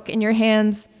bound book in your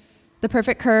hands, the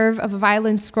perfect curve of a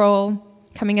violin scroll,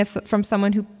 coming as from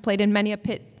someone who played in many a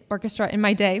pit orchestra in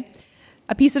my day,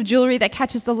 a piece of jewelry that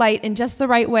catches the light in just the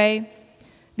right way.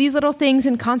 These little things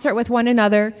in concert with one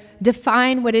another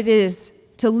define what it is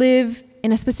to live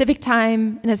in a specific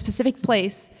time, in a specific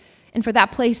place, and for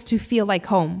that place to feel like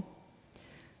home.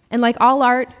 And like all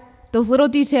art, those little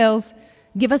details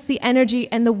give us the energy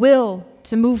and the will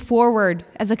to move forward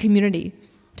as a community,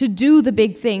 to do the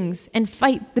big things and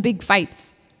fight the big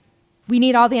fights. We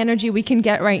need all the energy we can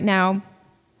get right now.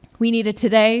 We need it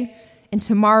today and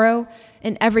tomorrow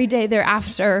and every day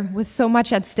thereafter, with so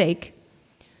much at stake.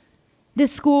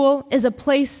 This school is a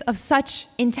place of such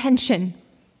intention,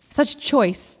 such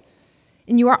choice,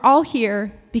 and you are all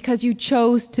here because you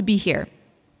chose to be here.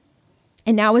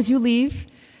 And now as you leave,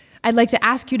 I'd like to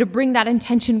ask you to bring that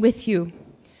intention with you.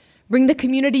 Bring the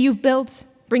community you've built,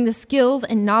 bring the skills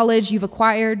and knowledge you've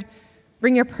acquired,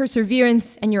 bring your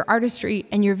perseverance and your artistry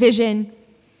and your vision,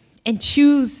 and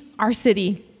choose our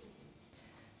city.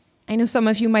 I know some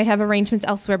of you might have arrangements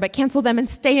elsewhere, but cancel them and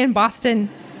stay in Boston.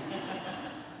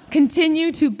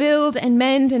 Continue to build and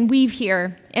mend and weave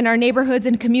here in our neighborhoods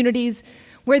and communities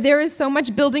where there is so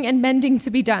much building and mending to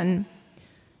be done.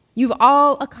 You've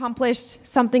all accomplished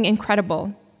something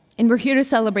incredible, and we're here to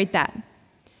celebrate that.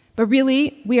 But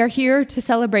really, we are here to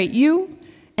celebrate you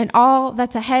and all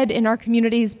that's ahead in our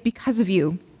communities because of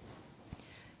you.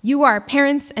 You are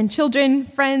parents and children,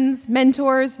 friends,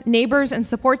 mentors, neighbors, and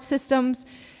support systems,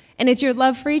 and it's your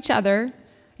love for each other,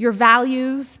 your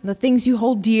values, the things you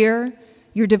hold dear,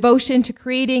 your devotion to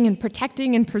creating and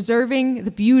protecting and preserving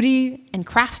the beauty and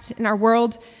craft in our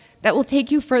world that will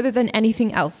take you further than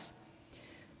anything else.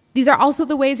 These are also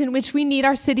the ways in which we need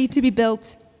our city to be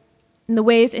built, and the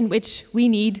ways in which we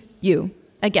need you,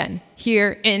 again,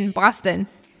 here in Boston.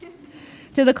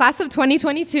 To the class of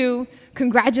 2022,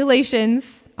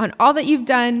 congratulations on all that you've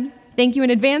done. Thank you in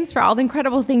advance for all the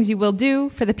incredible things you will do,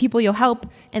 for the people you'll help,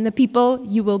 and the people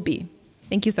you will be.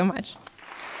 Thank you so much.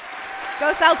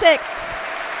 Go Celtics!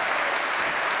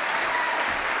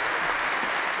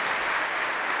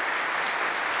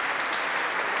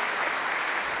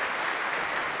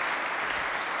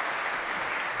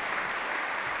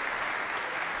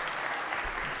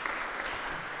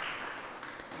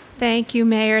 Thank you,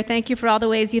 Mayor. Thank you for all the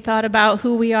ways you thought about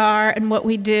who we are and what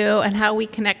we do and how we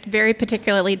connect very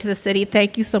particularly to the city.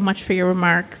 Thank you so much for your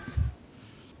remarks.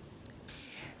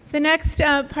 The next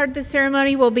part of the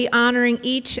ceremony will be honoring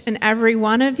each and every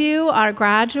one of you, our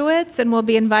graduates, and we'll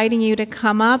be inviting you to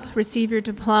come up, receive your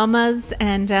diplomas,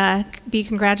 and be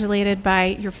congratulated by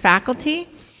your faculty.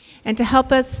 And to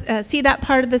help us see that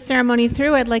part of the ceremony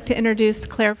through, I'd like to introduce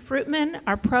Claire Fruitman,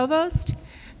 our provost.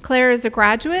 Claire is a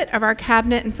graduate of our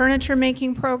cabinet and furniture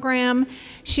making program.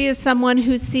 She is someone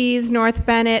who sees North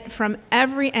Bennett from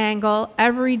every angle,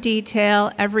 every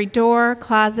detail, every door,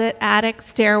 closet, attic,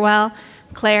 stairwell.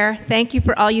 Claire, thank you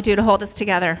for all you do to hold us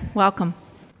together. Welcome.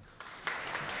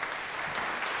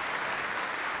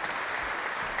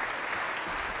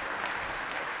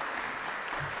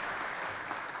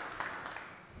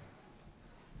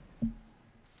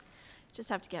 Just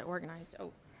have to get organized.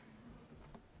 Oh.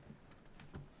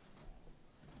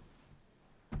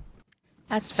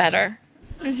 That's better.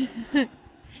 I'm a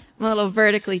little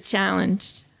vertically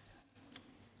challenged.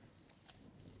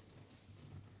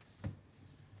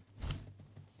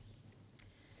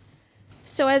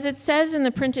 So as it says in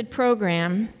the printed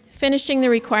program, finishing the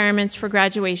requirements for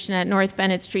graduation at North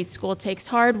Bennett Street School takes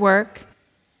hard work,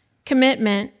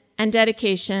 commitment, and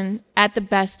dedication at the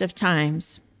best of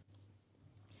times.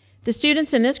 The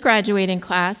students in this graduating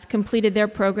class completed their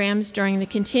programs during the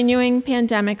continuing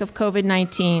pandemic of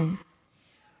COVID-19.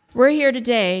 We're here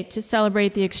today to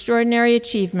celebrate the extraordinary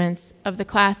achievements of the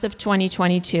class of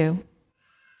 2022.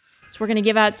 So we're going to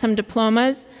give out some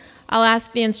diplomas. I'll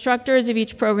ask the instructors of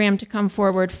each program to come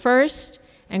forward first,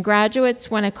 and graduates,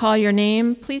 when I call your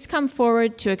name, please come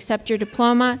forward to accept your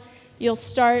diploma. You'll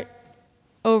start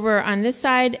over on this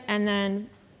side and then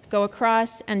go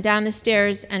across and down the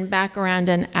stairs and back around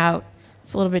and out.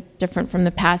 It's a little bit different from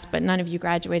the past, but none of you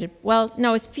graduated. Well,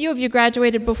 no, a few of you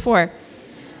graduated before.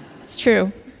 It's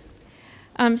true.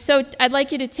 So I'd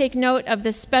like you to take note of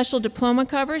the special diploma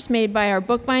covers made by our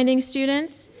bookbinding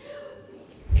students.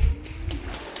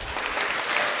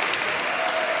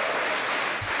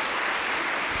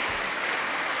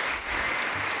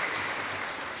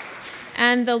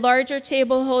 And the larger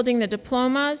table holding the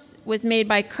diplomas was made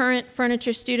by current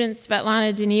furniture student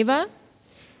Svetlana Deniva.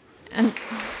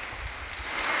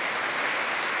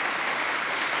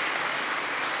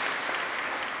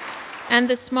 And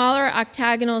the smaller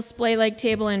octagonal splay leg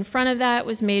table in front of that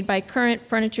was made by current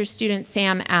furniture student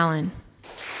Sam Allen.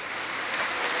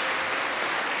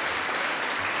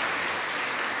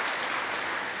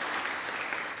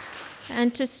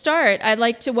 And to start, I'd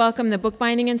like to welcome the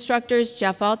bookbinding instructors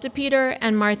Jeff Altepeter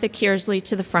and Martha Kearsley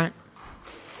to the front.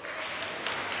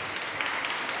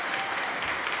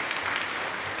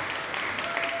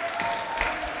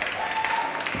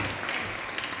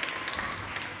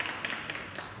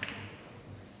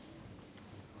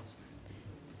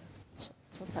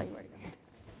 She'll tell you where to go.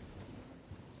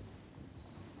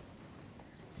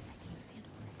 Stand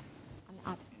over on the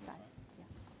opposite side. Yeah.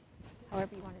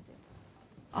 However you want to do.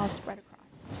 All spread across.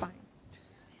 It's fine.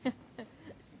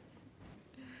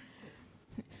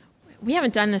 We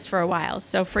haven't done this for a while,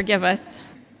 so forgive us.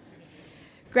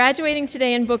 Graduating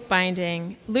today in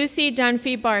bookbinding, Lucy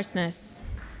Dunphy Barsness.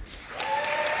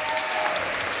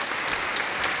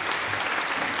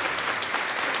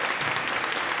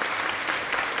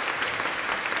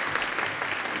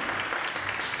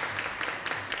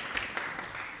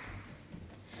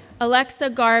 Alexa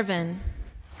Garvin.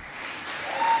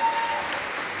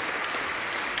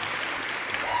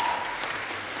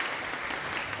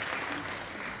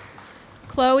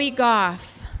 Chloe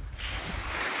Goff.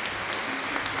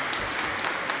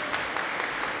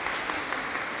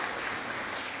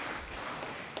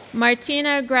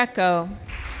 Martina Greco.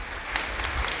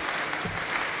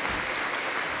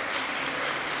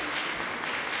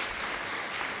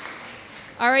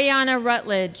 Ariana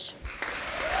Rutledge.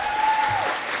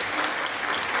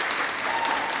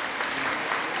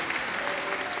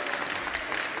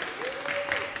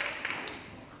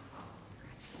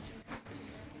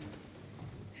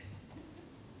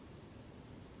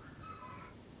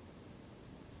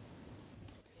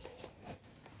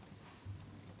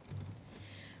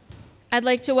 I'd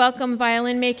like to welcome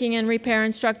violin making and repair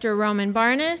instructor Roman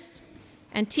Barnes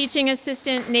and teaching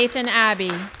assistant Nathan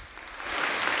Abbey.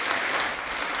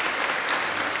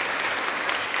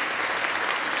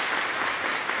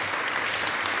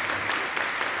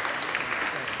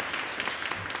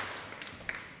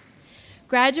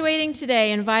 Graduating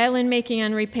today in violin making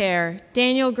and repair,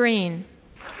 Daniel Green.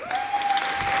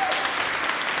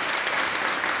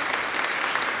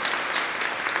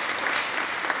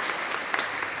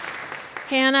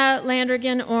 Hannah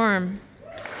Landrigan Orm.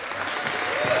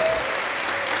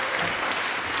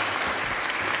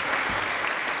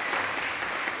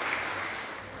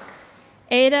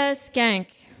 Ada Skank.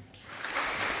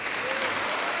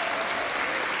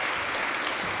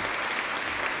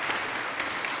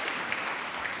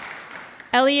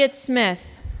 Elliot Smith.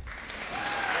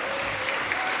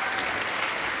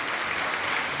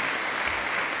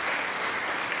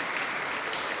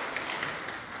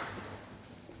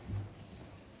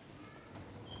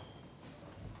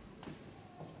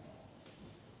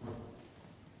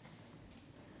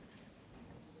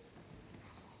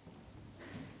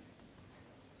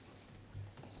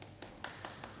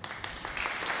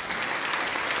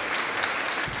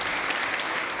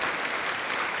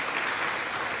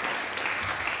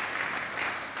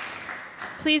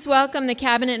 Please welcome the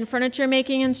cabinet and furniture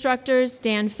making instructors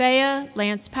Dan Faya,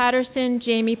 Lance Patterson,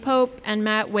 Jamie Pope, and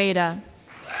Matt Wada.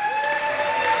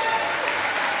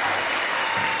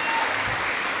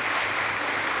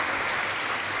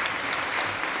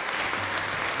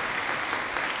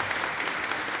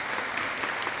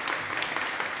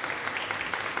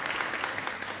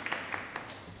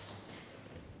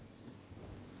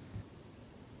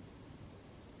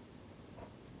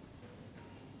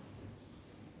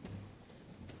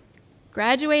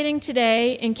 Graduating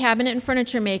today in cabinet and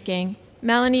furniture making,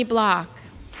 Melanie Block.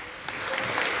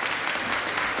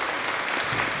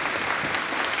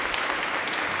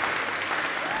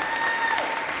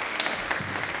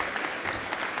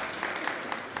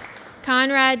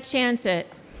 Conrad Chansett.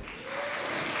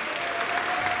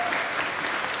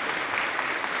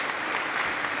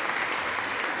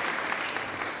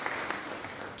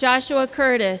 Joshua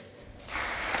Curtis.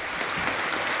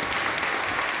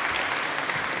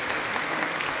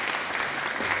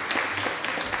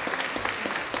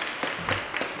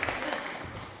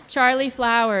 Charlie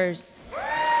Flowers.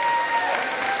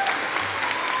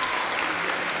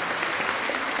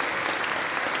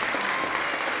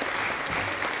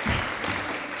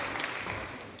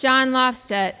 John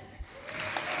Lofstedt.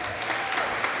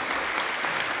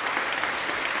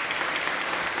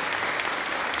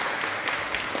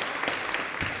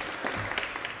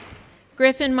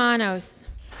 Griffin Manos.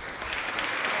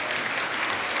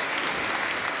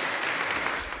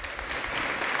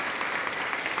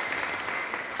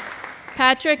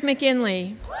 Patrick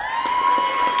McKinley.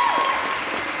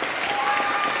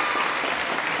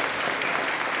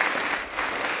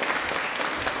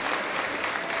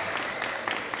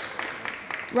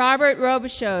 Robert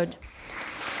Robichaud.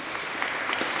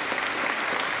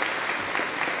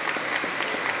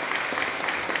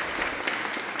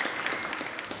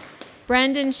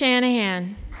 Brendan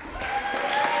Shanahan.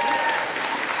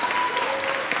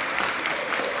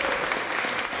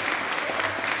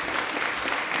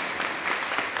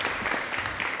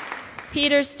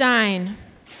 Peter Stein.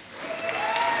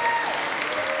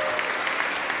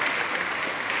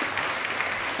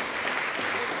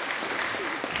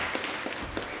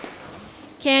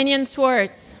 Canyon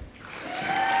Swartz.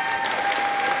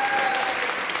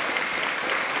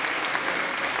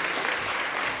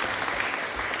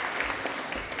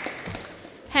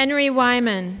 Henry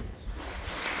Wyman.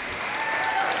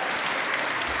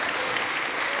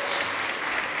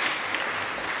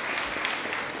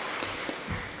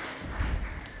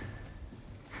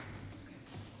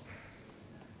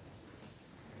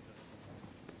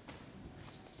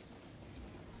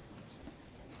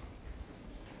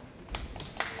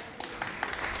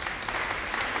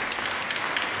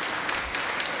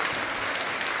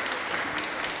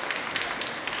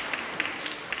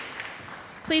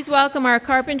 Please welcome our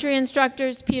carpentry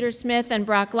instructors, Peter Smith and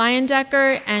Brock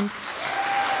Leyendecker, and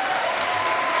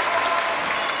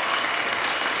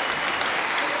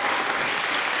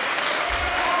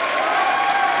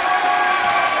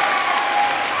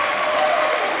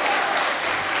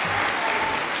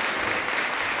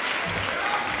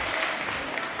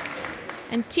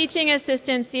teaching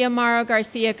assistant Xiomara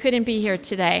Garcia couldn't be here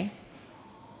today.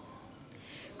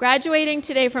 Graduating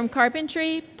today from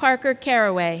carpentry, Parker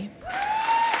Caraway.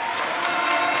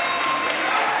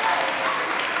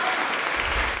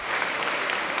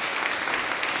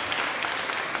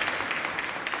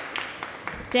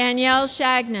 Danielle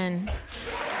Shagnon.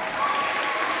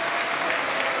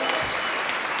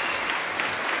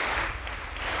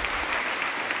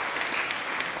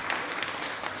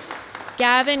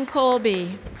 Gavin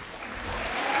Colby.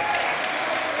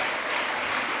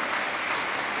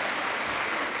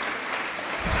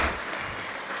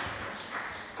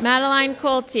 Madeline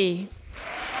Colty.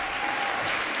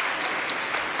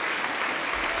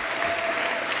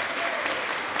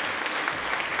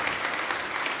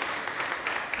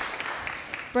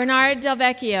 Bernard Del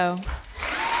Vecchio.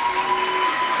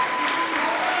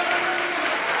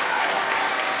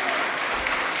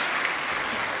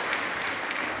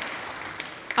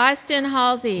 Austin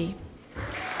Halsey.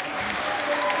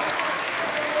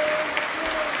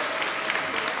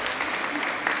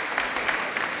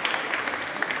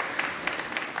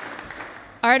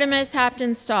 Artemis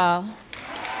Haptonstall.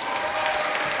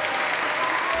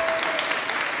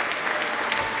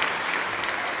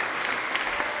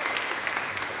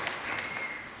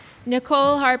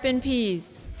 Nicole Harpin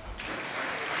Pease.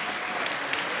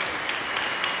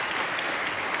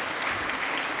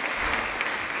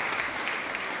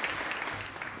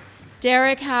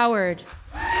 Derek Howard.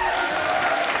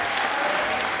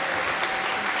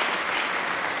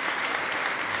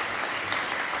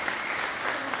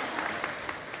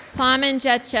 Plamen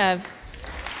Jetchev.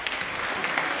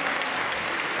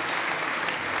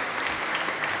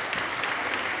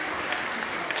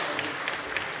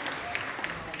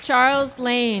 Charles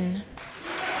Lane.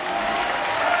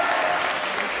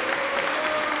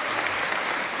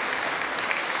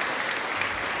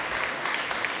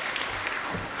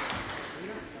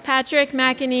 Patrick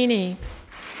McEnany.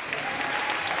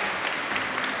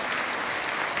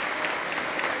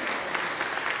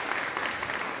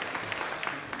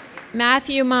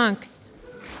 Matthew Monks.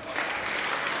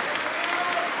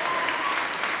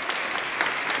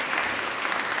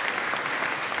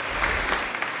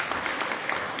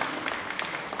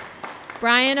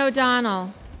 Brian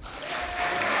O'Donnell.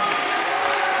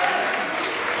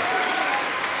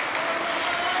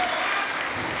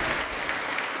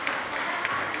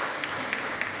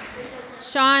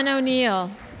 Sean O'Neill.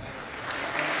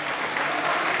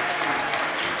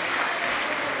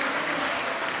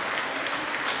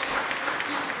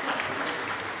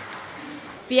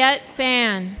 Viet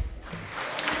Phan.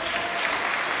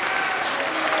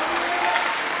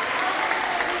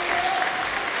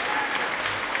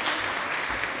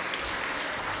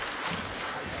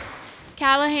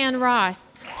 Callahan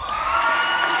Ross.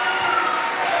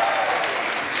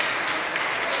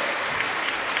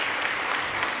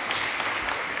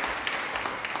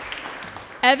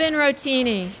 Evan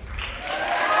Rotini.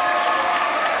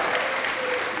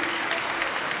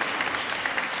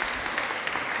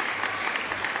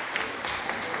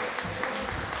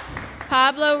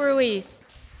 Pablo Ruiz.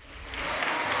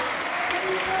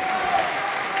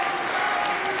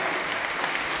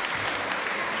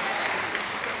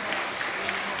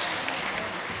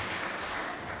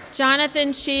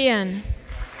 Jonathan Sheehan.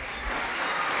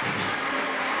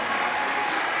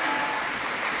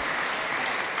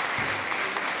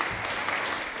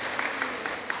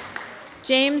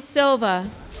 James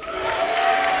Silva.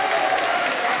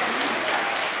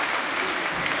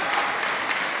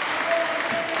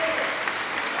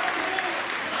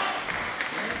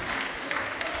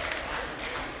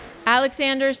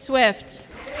 Alexander Swift.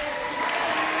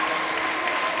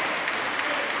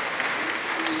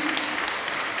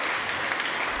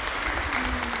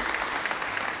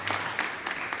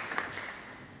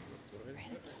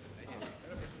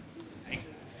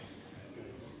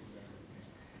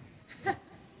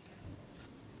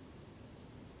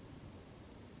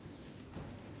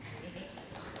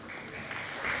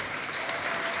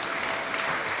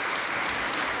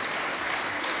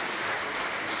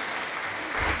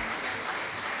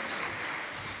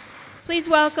 Please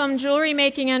welcome jewelry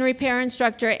making and repair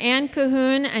instructor Ann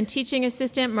Cahoon and teaching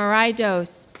assistant Marai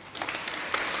Dose.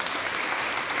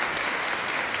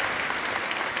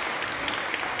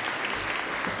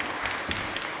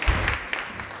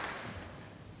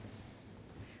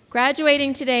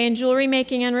 Graduating today in jewelry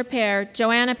making and repair,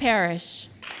 Joanna Parrish.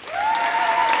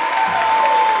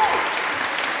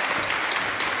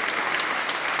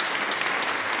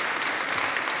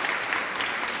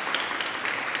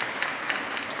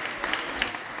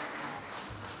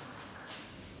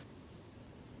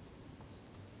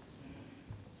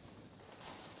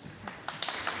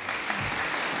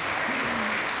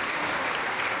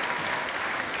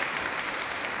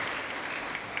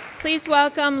 Please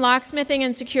welcome locksmithing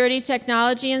and security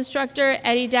technology instructor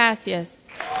Eddie Dacius.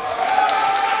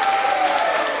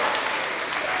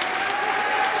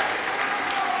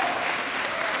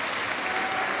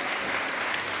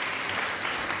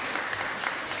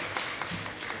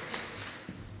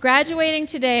 Graduating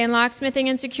today in locksmithing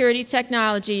and security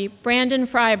technology, Brandon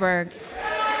Freiberg.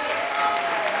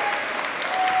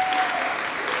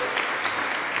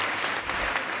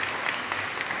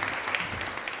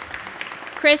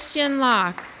 Christian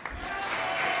Locke.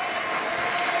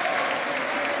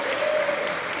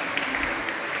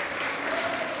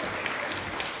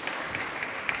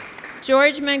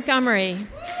 George Montgomery.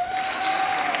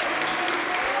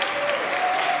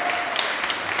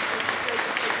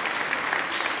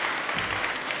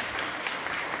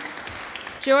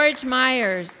 George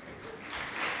Myers.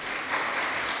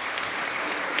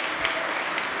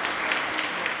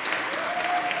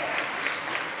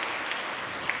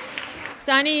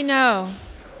 Sunny No.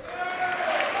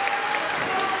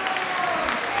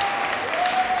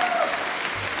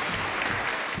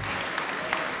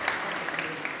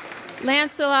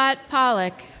 Lancelot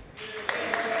Pollock.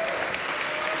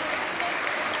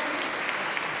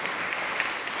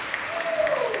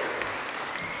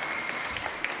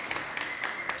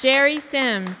 Jerry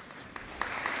Sims.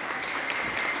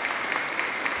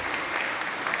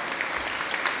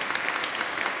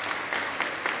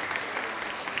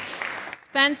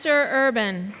 Spencer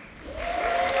Urban.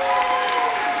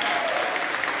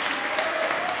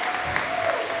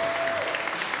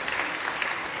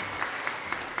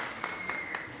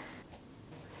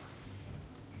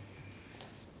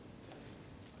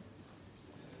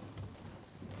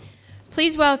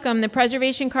 Please welcome the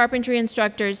preservation carpentry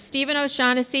instructors Stephen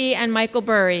O'Shaughnessy and Michael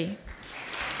Burry.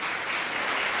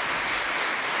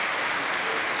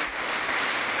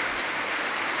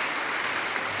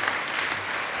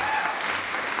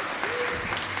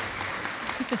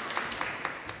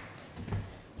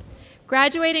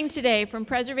 Graduating today from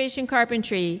preservation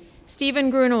carpentry, Stephen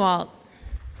Grunewald.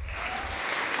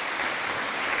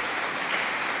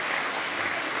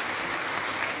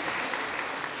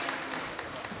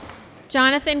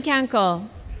 Jonathan Kenkel.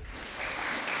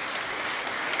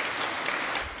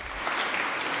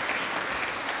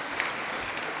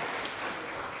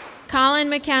 Colin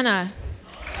McKenna.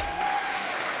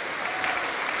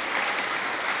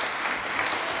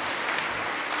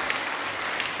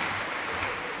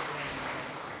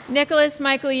 Nicholas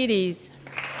Michaelides.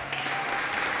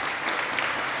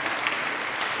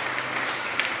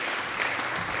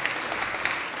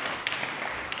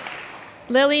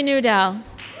 Lily Newdell.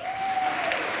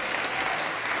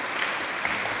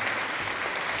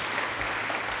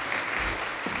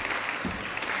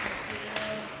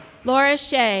 Laura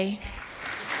Shea.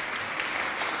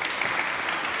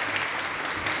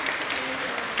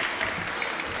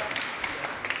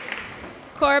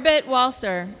 Corbett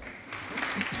Walser.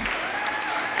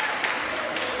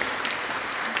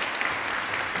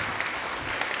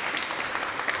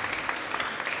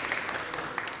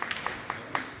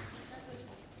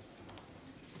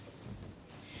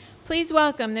 Please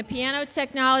welcome the piano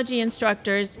technology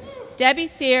instructors, Debbie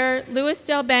Sear, Louis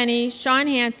Delbenny, Sean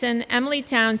Hansen, Emily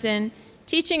Townsend,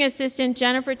 teaching assistant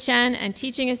Jennifer Chen, and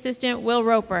teaching assistant Will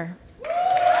Roper.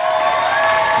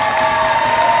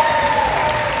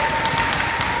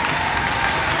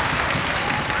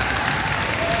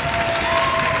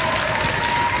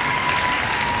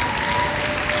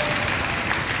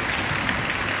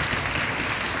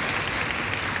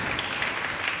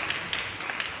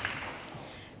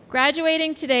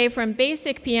 Graduating today from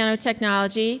basic piano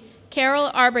technology, Carol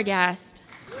Arbogast.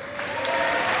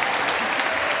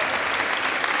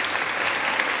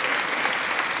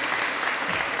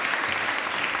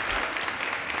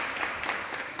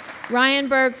 Ryan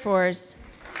Bergfors.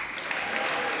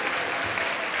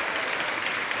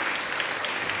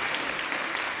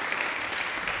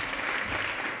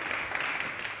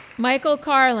 Michael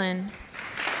Carlin.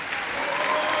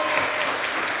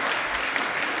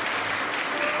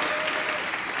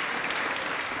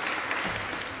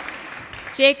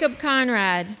 Jacob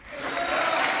Conrad.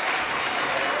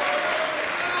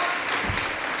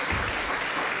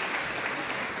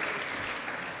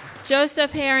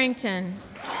 Joseph Harrington.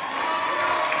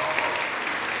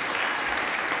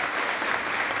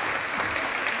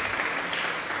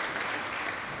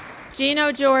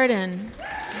 Gino Jordan.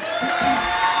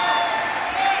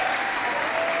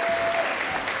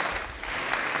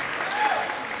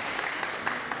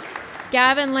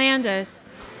 Gavin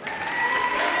Landis.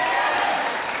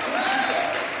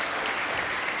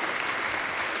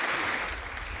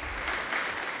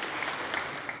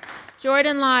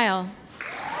 Jordan Lyle.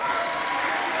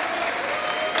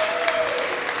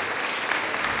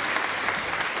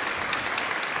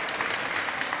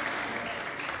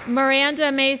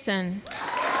 Miranda Mason.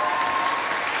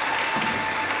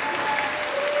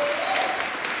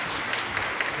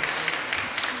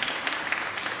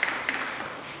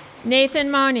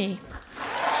 Nathan Money.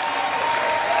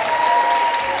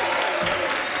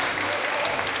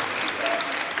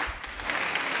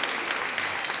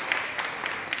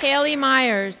 Haley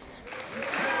Myers.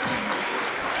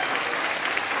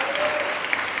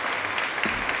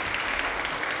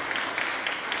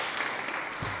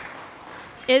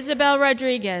 Isabel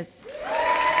Rodriguez.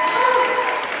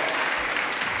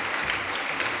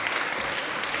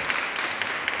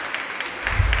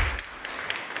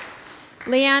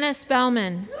 Leanna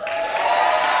Spellman.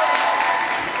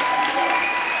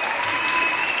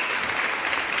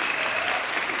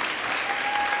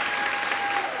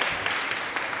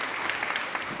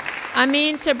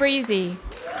 Amin Tabrizi.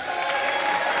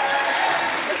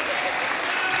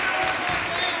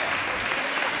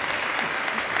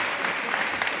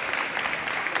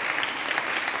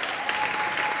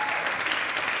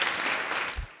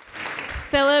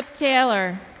 Philip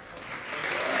Taylor.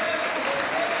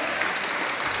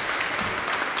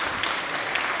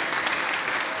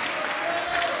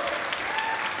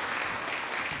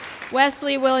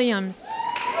 Wesley Williams.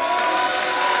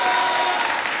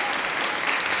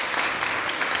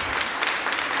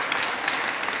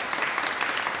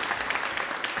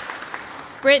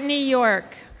 Brittany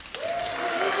York.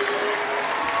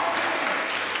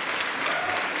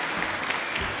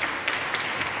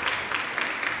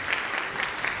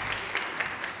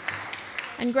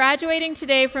 And graduating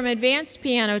today from advanced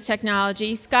piano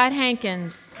technology, Scott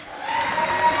Hankins.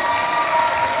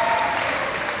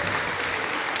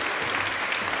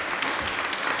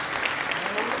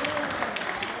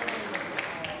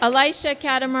 Elisha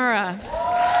Katamura.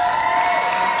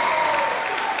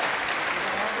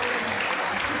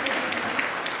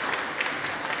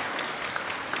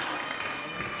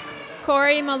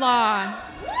 Corey Malaw.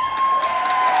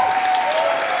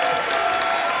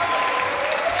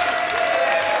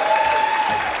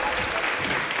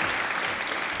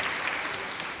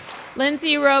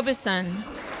 Lindsay Robeson.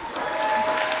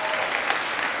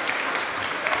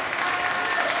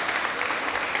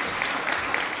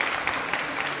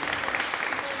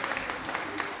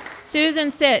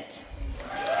 Susan Sitt.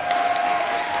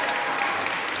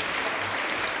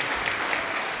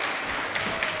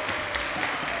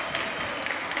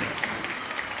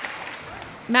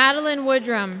 Madeline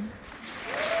Woodrum.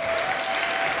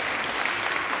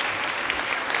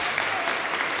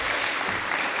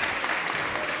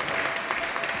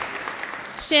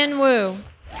 Shin Wu.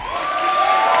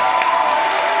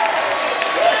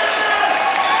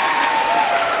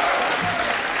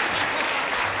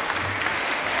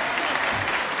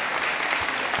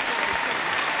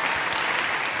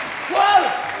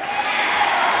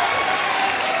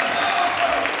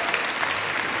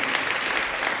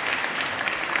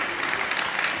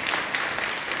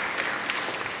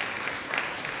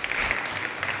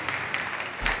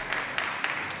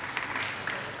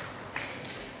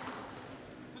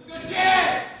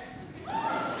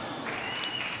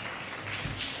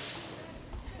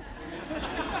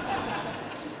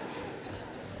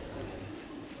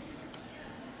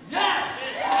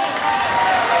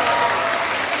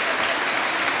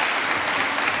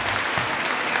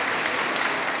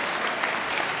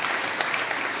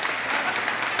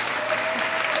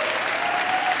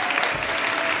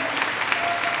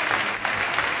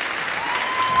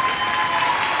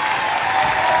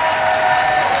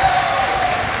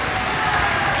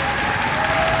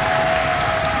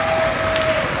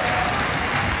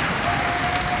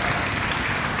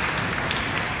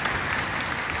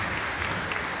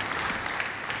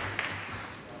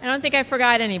 don't think I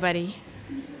forgot anybody.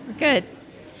 We're good.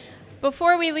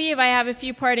 Before we leave, I have a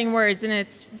few parting words, and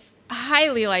it's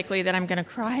highly likely that I'm going to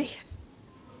cry.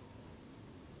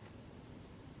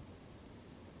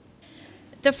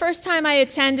 The first time I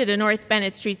attended a North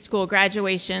Bennett Street School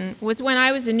graduation was when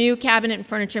I was a new cabinet and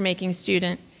furniture making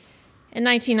student in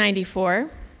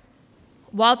 1994.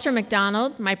 Walter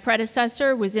McDonald, my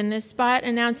predecessor, was in this spot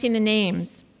announcing the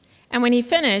names. And when he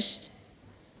finished,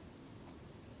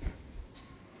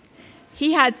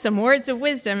 he had some words of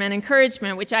wisdom and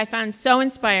encouragement, which I found so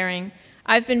inspiring.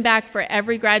 I've been back for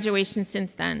every graduation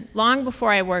since then, long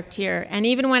before I worked here, and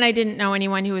even when I didn't know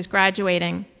anyone who was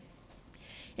graduating.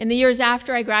 In the years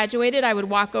after I graduated, I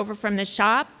would walk over from the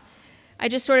shop. I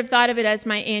just sort of thought of it as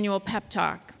my annual pep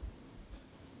talk.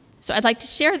 So I'd like to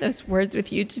share those words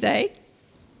with you today.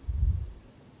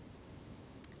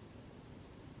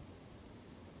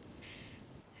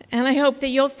 And I hope that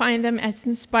you'll find them as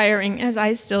inspiring as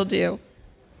I still do.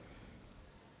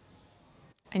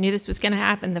 I knew this was going to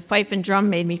happen. The fife and drum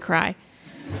made me cry.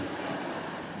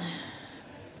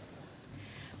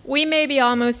 We may be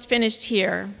almost finished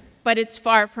here, but it's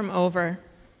far from over.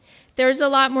 There's a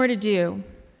lot more to do.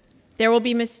 There will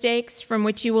be mistakes from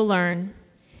which you will learn.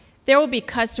 There will be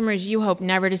customers you hope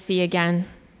never to see again.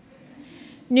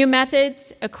 New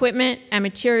methods, equipment, and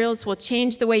materials will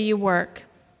change the way you work.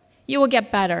 You will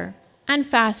get better and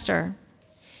faster.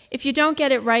 If you don't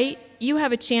get it right, you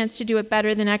have a chance to do it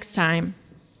better the next time.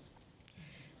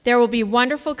 There will be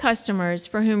wonderful customers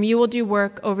for whom you will do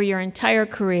work over your entire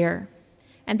career,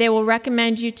 and they will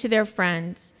recommend you to their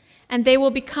friends, and they will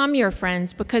become your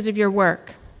friends because of your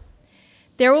work.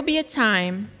 There will be a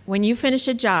time when you finish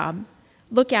a job,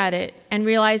 look at it, and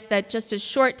realize that just a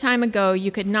short time ago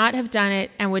you could not have done it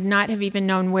and would not have even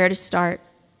known where to start.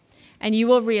 And you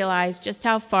will realize just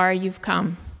how far you've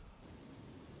come.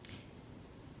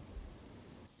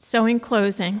 So in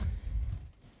closing,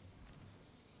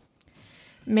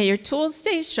 may your tools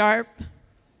stay sharp.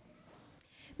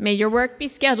 May your work be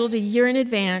scheduled a year in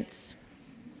advance.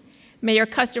 May your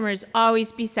customers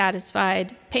always be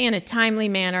satisfied, pay in a timely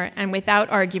manner, and without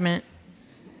argument.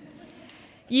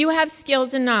 You have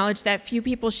skills and knowledge that few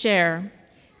people share.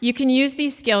 You can use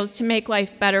these skills to make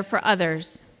life better for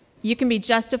others. You can be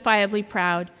justifiably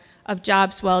proud of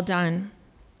jobs well done.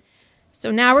 So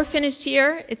now we're finished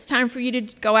here. It's time for you to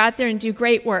go out there and do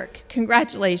great work.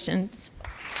 Congratulations.